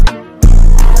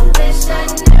 I wish I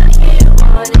knew you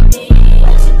wanted me.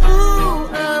 Ooh,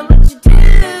 what you do?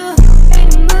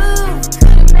 Made a move,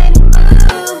 could've made a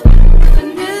move. If I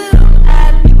knew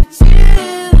I'd be with you,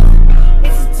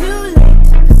 is it too late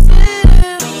to pursue?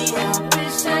 I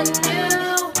wish I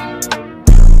knew.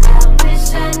 I wish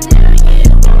I knew you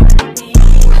wanted me.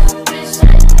 I wish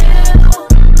I knew.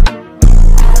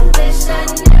 I wish I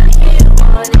knew you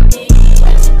wanted me.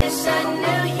 Wish I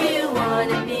knew you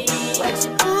wanted me.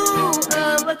 Ooh,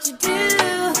 what you do?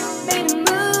 Made a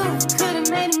move, could've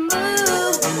made a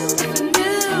move. If I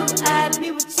knew I'd be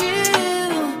with you,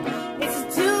 is it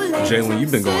too late? Jalen,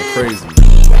 you've been going crazy.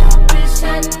 I wish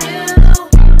I knew.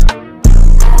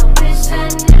 I wish I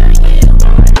knew you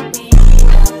wanted me.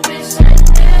 I wish I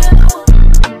knew.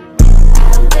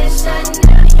 I wish I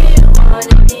knew you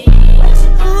wanted me.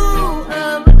 Ooh,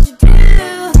 what you do?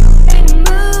 Made a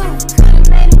move, could've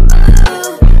made a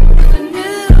move. If I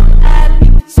knew I'd be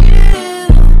with you,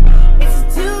 is it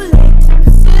too late to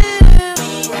pursue?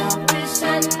 I wish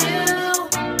I knew.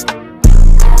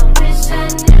 I wish I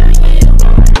knew you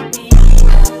wanted me.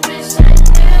 I wish I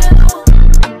knew.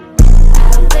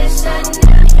 I wish I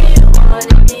knew you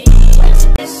wanted me.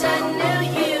 Wish I knew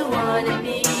you wanted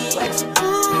me.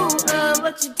 Ooh,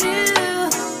 what you do?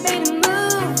 Made a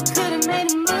move, could've made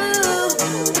a move.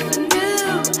 If I knew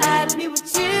I'd be with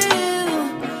you,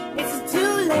 is it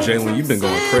too late? Jalen, you've been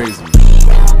going crazy.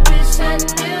 I wish I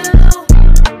knew.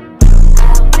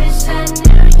 I wish I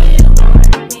knew you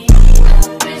wanted me. I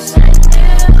wish I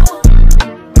knew.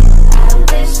 I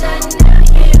wish I knew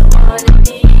you wanted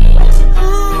me.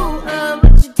 Ooh,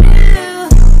 what you do?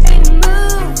 Made a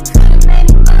move, could've made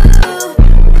a move.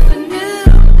 If I knew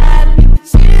I'd be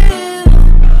with you,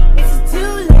 is it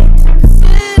too late to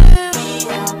pursue?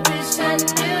 I wish I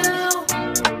knew.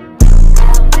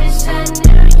 I wish I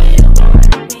knew you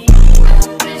wanted me. I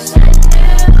wish I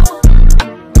knew.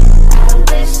 I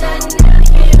wish I knew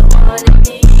you wanted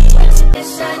me.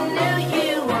 Wish I knew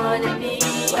you wanted me.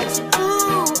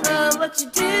 Ooh, what you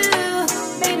do?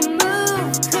 Made a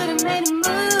move, could've made a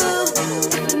move.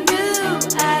 If I knew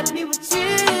I'd be with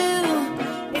you,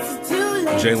 is it too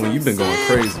late? Jalen, you've been going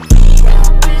crazy. I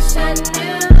wish I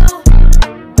knew.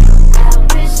 I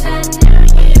wish I knew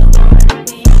you wanted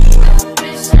me. I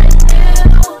wish I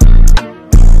knew.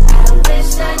 I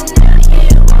wish I knew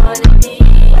you wanted me.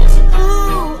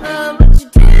 Ooh, what you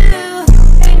do?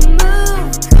 Made a move,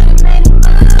 could've made a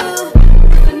move.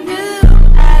 If I knew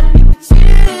I'd be with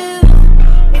you,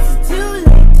 is it too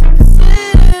late to pursue?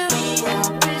 I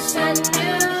wish I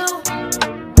knew.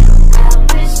 I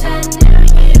wish I knew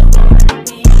you wanted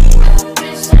me. I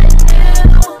wish I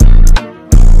knew.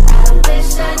 I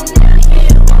wish I knew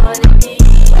you wanted me.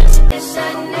 Wish I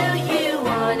knew you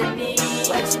wanted me.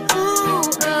 Ooh,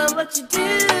 what you do?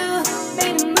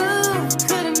 Made a move,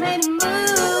 could've made a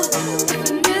move. If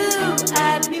I knew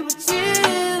I'd be with you,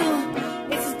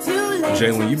 is it too late?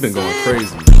 Jalen, you've been going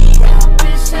crazy. I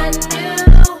wish I knew.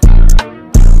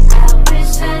 I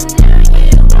wish I knew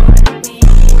you wanted me.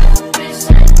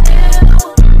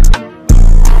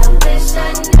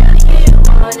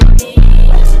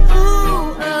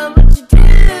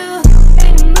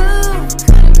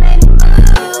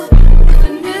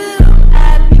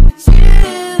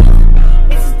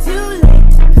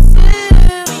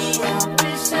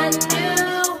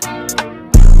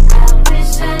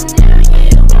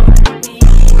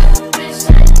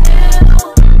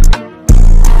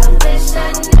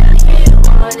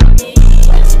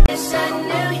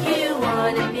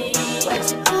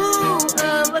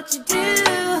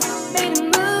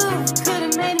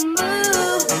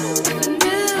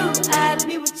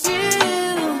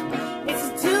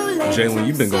 Jalen,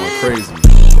 you've been going crazy.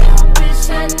 I wish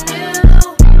I knew.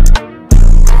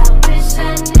 I wish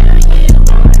I knew you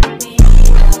wanted me.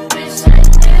 I wish I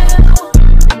knew.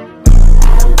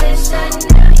 I wish I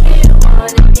knew you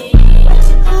wanted me.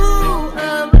 Ooh,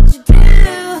 what you do?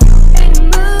 Made a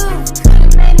move,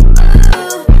 could've made a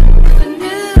move. If I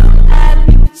knew I'd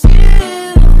be with you,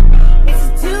 is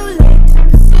it too late to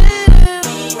pursue?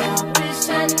 I wish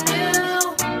I knew.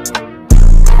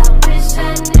 I wish I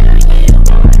knew you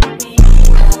wanted me.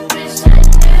 I wish I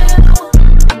knew.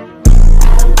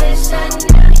 I wish I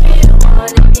knew you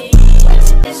wanted me.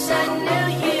 Wish I knew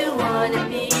you wanted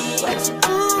me.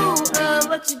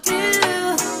 What you do?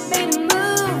 Made a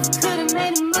move, could've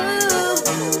made a move.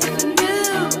 If I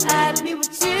knew I'd be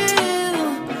with you,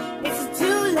 is it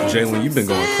too late? Jalen, you've been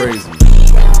going crazy.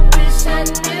 I wish I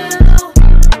knew.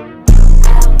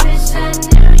 I wish I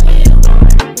knew you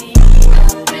wanted me.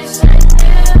 I wish I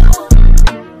knew.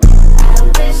 I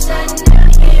wish I knew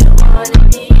you wanted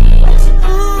me.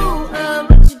 Ooh,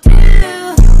 what you do?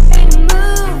 Made a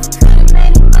move, could've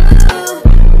made a move.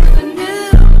 If I knew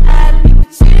I'd be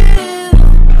with you,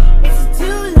 is it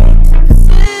too late to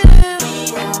pursue?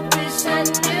 I wish I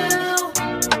knew.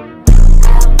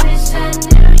 I wish I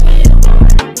knew you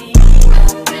wanted me.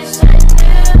 I wish I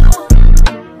knew.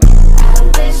 I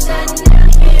wish I knew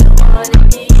you wanted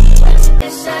me.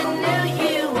 Wish I knew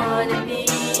you wanted me.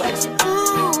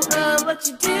 What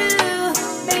you do?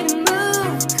 Made a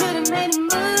move, could've made a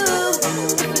move.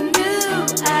 If I knew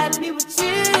I'd be with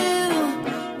you,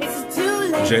 is it too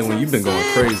late? Jalen, you've been going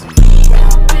crazy. I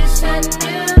wish I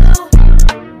knew.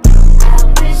 I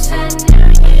wish I knew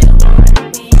you wanted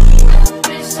me. I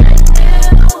wish I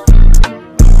knew.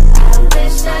 I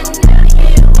wish I knew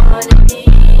you wanted me.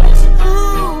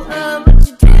 Ooh, what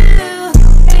you do?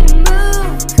 Made a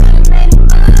move, could've made a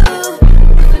move.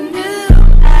 If I knew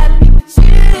I'd be with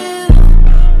you,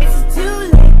 is it too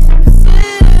late to pursue?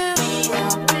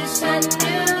 I wish I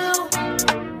knew.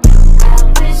 I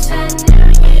wish I knew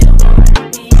you wanted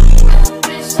me. I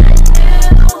wish I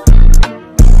knew.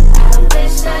 I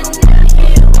wish I knew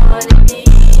you wanted me.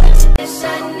 Wish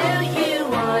I knew you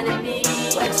wanted me.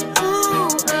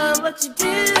 What you do?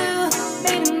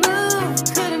 Made a move,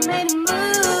 could've made a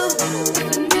move. If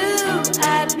I knew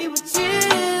I'd be with you,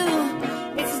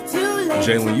 is it too late?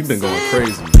 Jalen, you've been going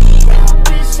crazy. I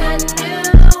wish I knew.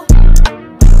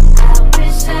 I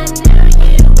wish I knew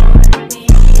you wanted me.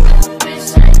 I wish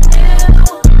I knew.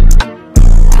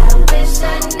 I wish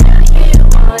I knew you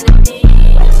wanted me.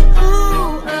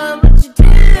 Ooh, what you do?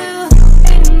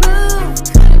 Made a move,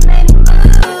 could've made a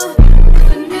move. If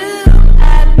I knew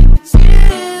I'd be with you,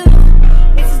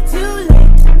 is it too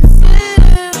late to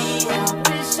pursue? I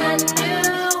wish I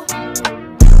knew.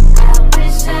 I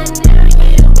wish I knew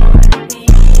you wanted me.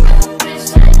 I wish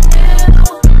I knew.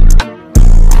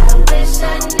 I wish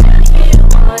I knew you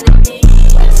wanted me.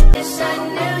 Wish I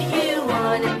knew you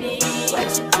wanted me.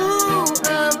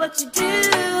 What you do?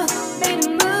 Made a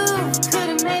move,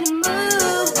 could've made a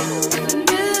move. If I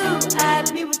knew I'd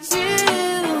be with you,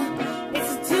 is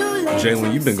it too late? Jalen,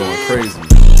 you've been going crazy.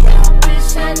 I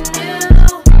wish I knew.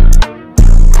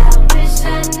 I wish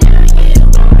I knew you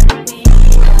wanted me.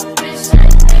 I wish I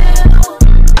knew.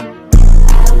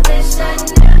 I wish I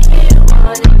knew you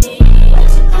wanted me.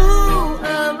 Ooh,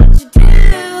 what you do?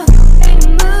 Made a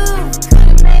move,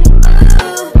 could've made a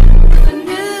move. If I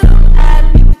knew I'd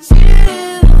be with you,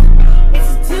 is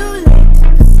it too late to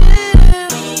pursue?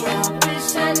 I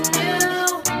wish I knew.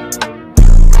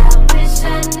 I wish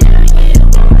I knew you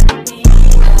wanted me.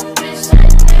 I wish I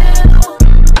knew.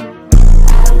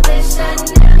 I wish I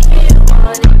knew you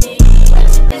wanted me.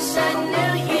 Wish I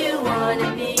knew you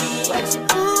wanted me.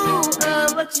 Ooh,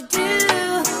 what you do?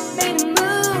 Made a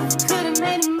move, could've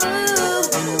made a move.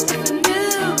 If I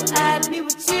knew I'd be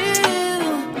with you,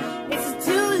 is it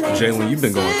too late? Jalen, you've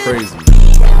been going crazy.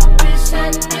 I wish I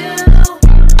knew.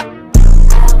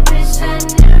 I wish I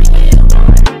knew you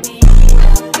wanted me.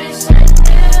 I wish I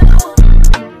knew.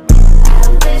 I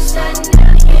wish I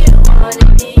knew you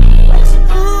wanted me.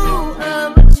 Ooh,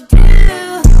 what you do?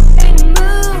 Made a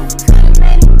move, could've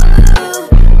made a move.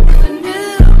 If I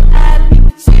knew I'd be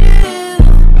with you,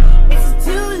 is it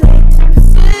too late to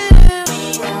pursue?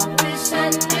 I wish I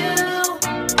knew.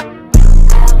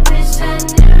 I wish I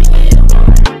knew you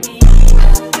wanted me.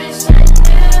 I wish I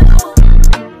knew.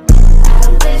 I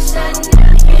wish I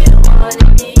knew you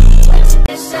wanted me.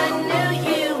 Wish I knew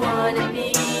you wanted me.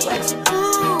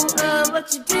 Ooh, what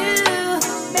you do?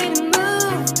 Made a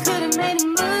move, could've made a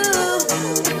move.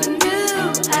 If I knew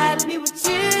I'd be with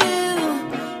you,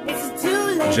 is it too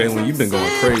late? Jalen, you've been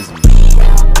going crazy. I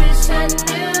wish I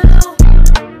knew.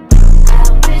 I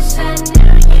wish I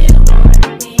knew you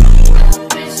wanted me.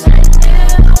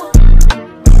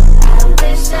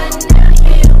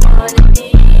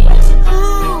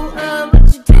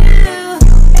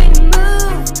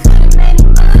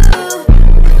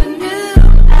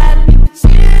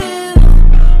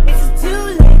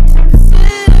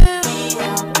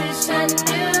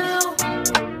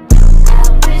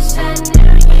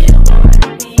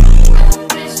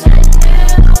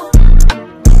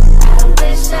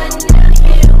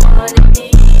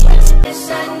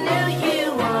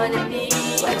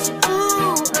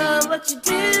 What you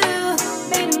do,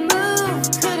 made a move,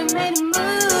 could've made a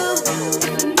move.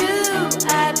 If I knew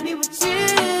I'd be with you,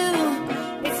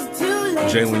 is it too late?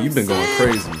 Jalen, you've been going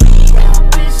crazy. I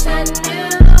wish I knew.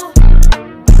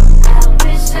 I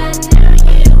wish I knew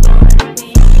you wanted me.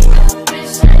 I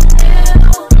wish I knew.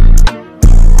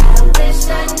 I wish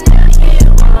I knew you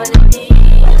wanted me.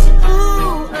 What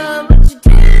you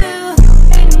do,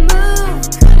 made a move,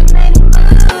 could've made a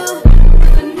move.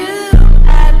 If I knew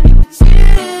I'd be with you,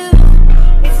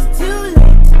 is it too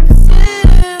late to pursue?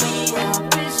 I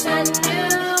wish I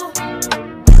knew.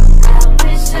 I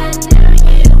wish I knew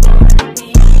you wanted me.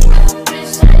 I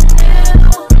wish I knew.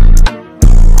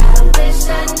 I wish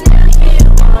I knew you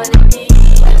wanted me.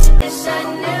 Wish I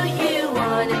knew you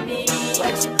wanted me.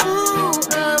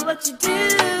 What you do,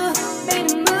 made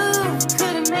a move,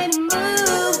 could've made a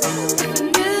move. If I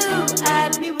knew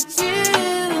I'd be with you,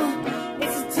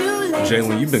 is it too late?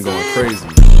 Jalen, you've been going crazy.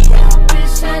 I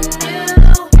wish I knew.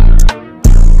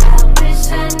 I wish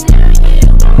I knew you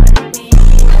wanted me.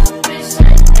 I wish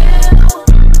I knew.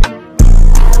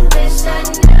 I wish I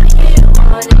knew you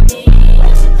wanted me.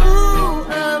 What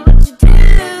you do,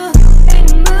 made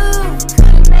a move,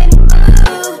 could've made a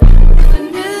move. If I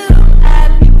knew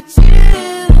I'd be with you,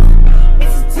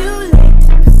 is it too late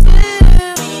to pursue?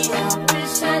 I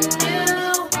wish I knew.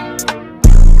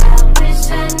 I wish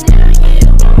I knew you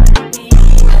wanted me.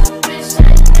 I wish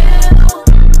I knew.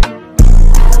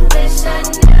 I wish I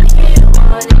knew you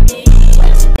wanted me.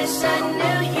 Wish I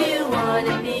knew you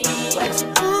wanted me.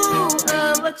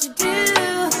 What you do,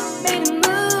 made a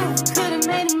move, could've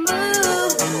made a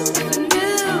move. If I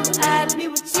knew I'd be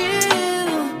with you,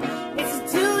 is it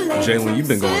too late? Jalen, you've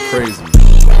been going crazy.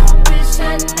 I wish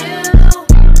I knew.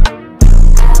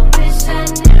 I wish I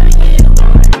knew you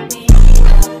wanted me.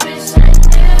 I wish I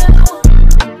knew.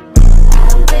 I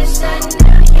wish I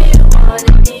knew you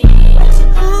wanted me.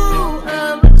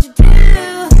 What you do,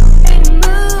 made a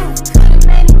move, could've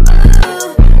made a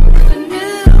move. If I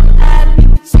knew I'd be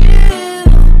with you,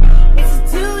 is it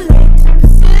too late to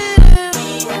pursue?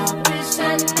 I wish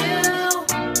I knew.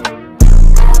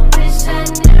 I wish I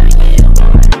knew you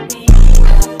wanted me.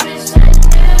 I wish I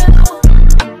knew.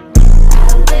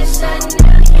 I wish I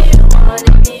knew you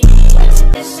wanted me.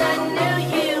 Wish I knew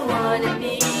you wanted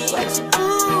me.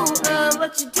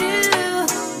 What you do,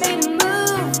 made a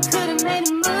move, could've made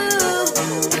a move.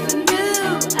 If I knew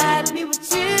I'd be with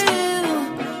you,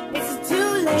 is it too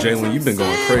late? Jalen, you've been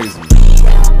going crazy.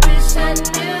 I wish I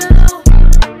knew.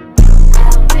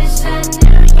 I wish I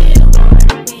knew you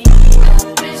wanted me. I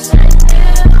wish I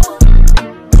knew.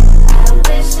 I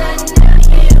wish I knew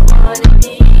you wanted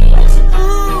me. What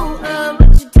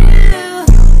you do,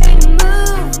 made a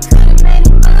move, could've made a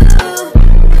move.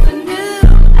 If I knew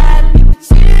I'd be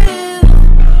with you,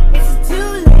 is it too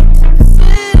late to pursue?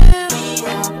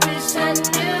 I wish I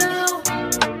knew.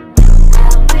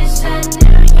 I wish I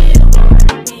knew you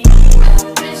wanted me. I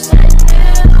wish I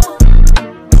knew.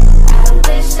 I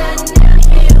wish I knew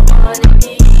you wanted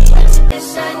me.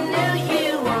 Wish I knew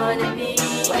you wanted me.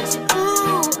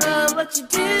 What you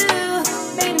do,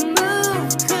 made a move,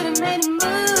 could've made a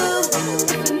move.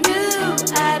 If I knew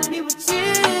I'd be with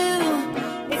you,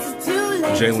 is it too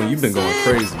late? Jalen, you've been going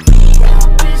crazy. I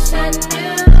wish I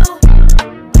knew.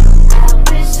 I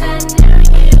wish I knew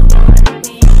you wanted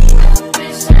me. I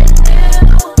wish I knew.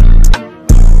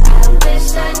 I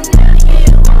wish I knew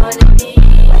you wanted me.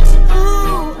 What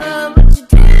you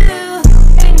do,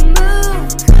 made a move,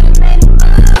 could've made a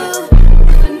move.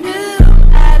 If I knew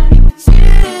I'd be with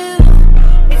you,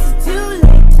 is it too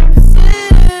late to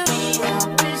pursue? I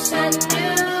wish I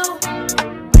knew.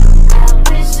 I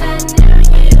wish I knew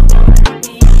you wanted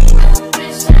me. I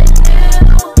wish I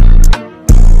knew.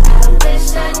 I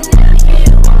wish I knew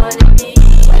you wanted me.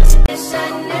 Wish I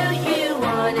knew you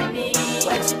wanted me.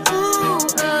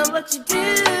 What you do,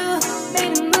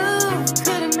 made a move,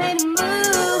 could've made a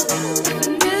move. If I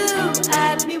knew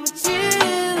I'd be with you,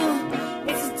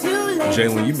 is it too late?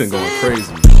 Jalen, you've been going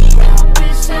crazy. I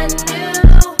wish I knew.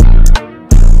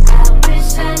 I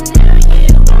wish I knew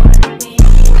you wanted me.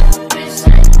 I wish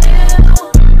I knew.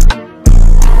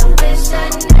 I wish I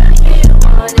knew you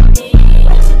wanted me.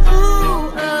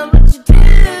 What you do,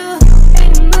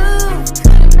 made a move,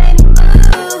 could've made a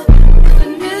move. If I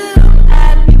knew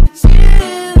I'd be with you,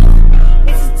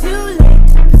 is it too late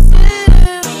to pursue?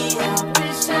 I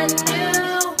wish I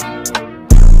knew.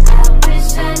 I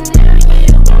wish I knew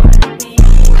you wanted me.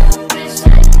 I wish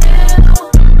I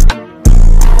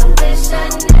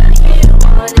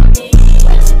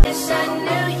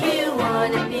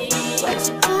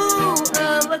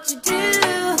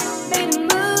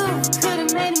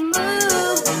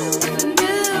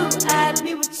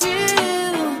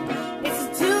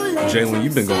Jalen,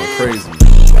 you've been going crazy. I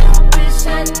wish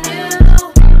I knew.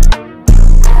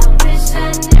 I wish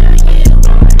I knew you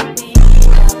wanted me.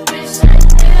 I wish I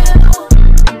knew.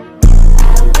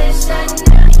 I wish I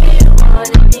knew you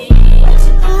wanted me.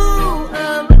 Ooh,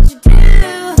 what you do?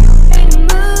 Made a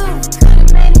move,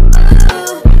 could've made a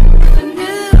move. If I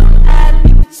knew I'd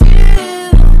be with you,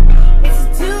 it's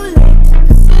too late to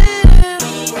pursue.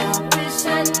 I wish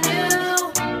I knew.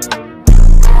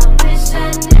 I wish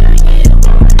I knew you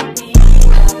wanted me.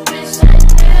 I wish I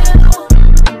knew.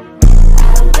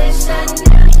 I wish I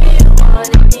knew you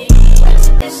wanted me.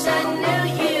 Wish I knew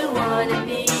you wanted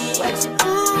me.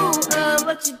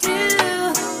 What you do?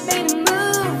 Made a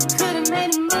move, could've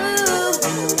made a move.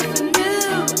 If I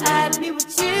knew I'd be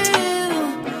with you,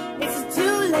 it's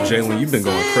too late. Jalen, you've been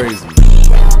going crazy.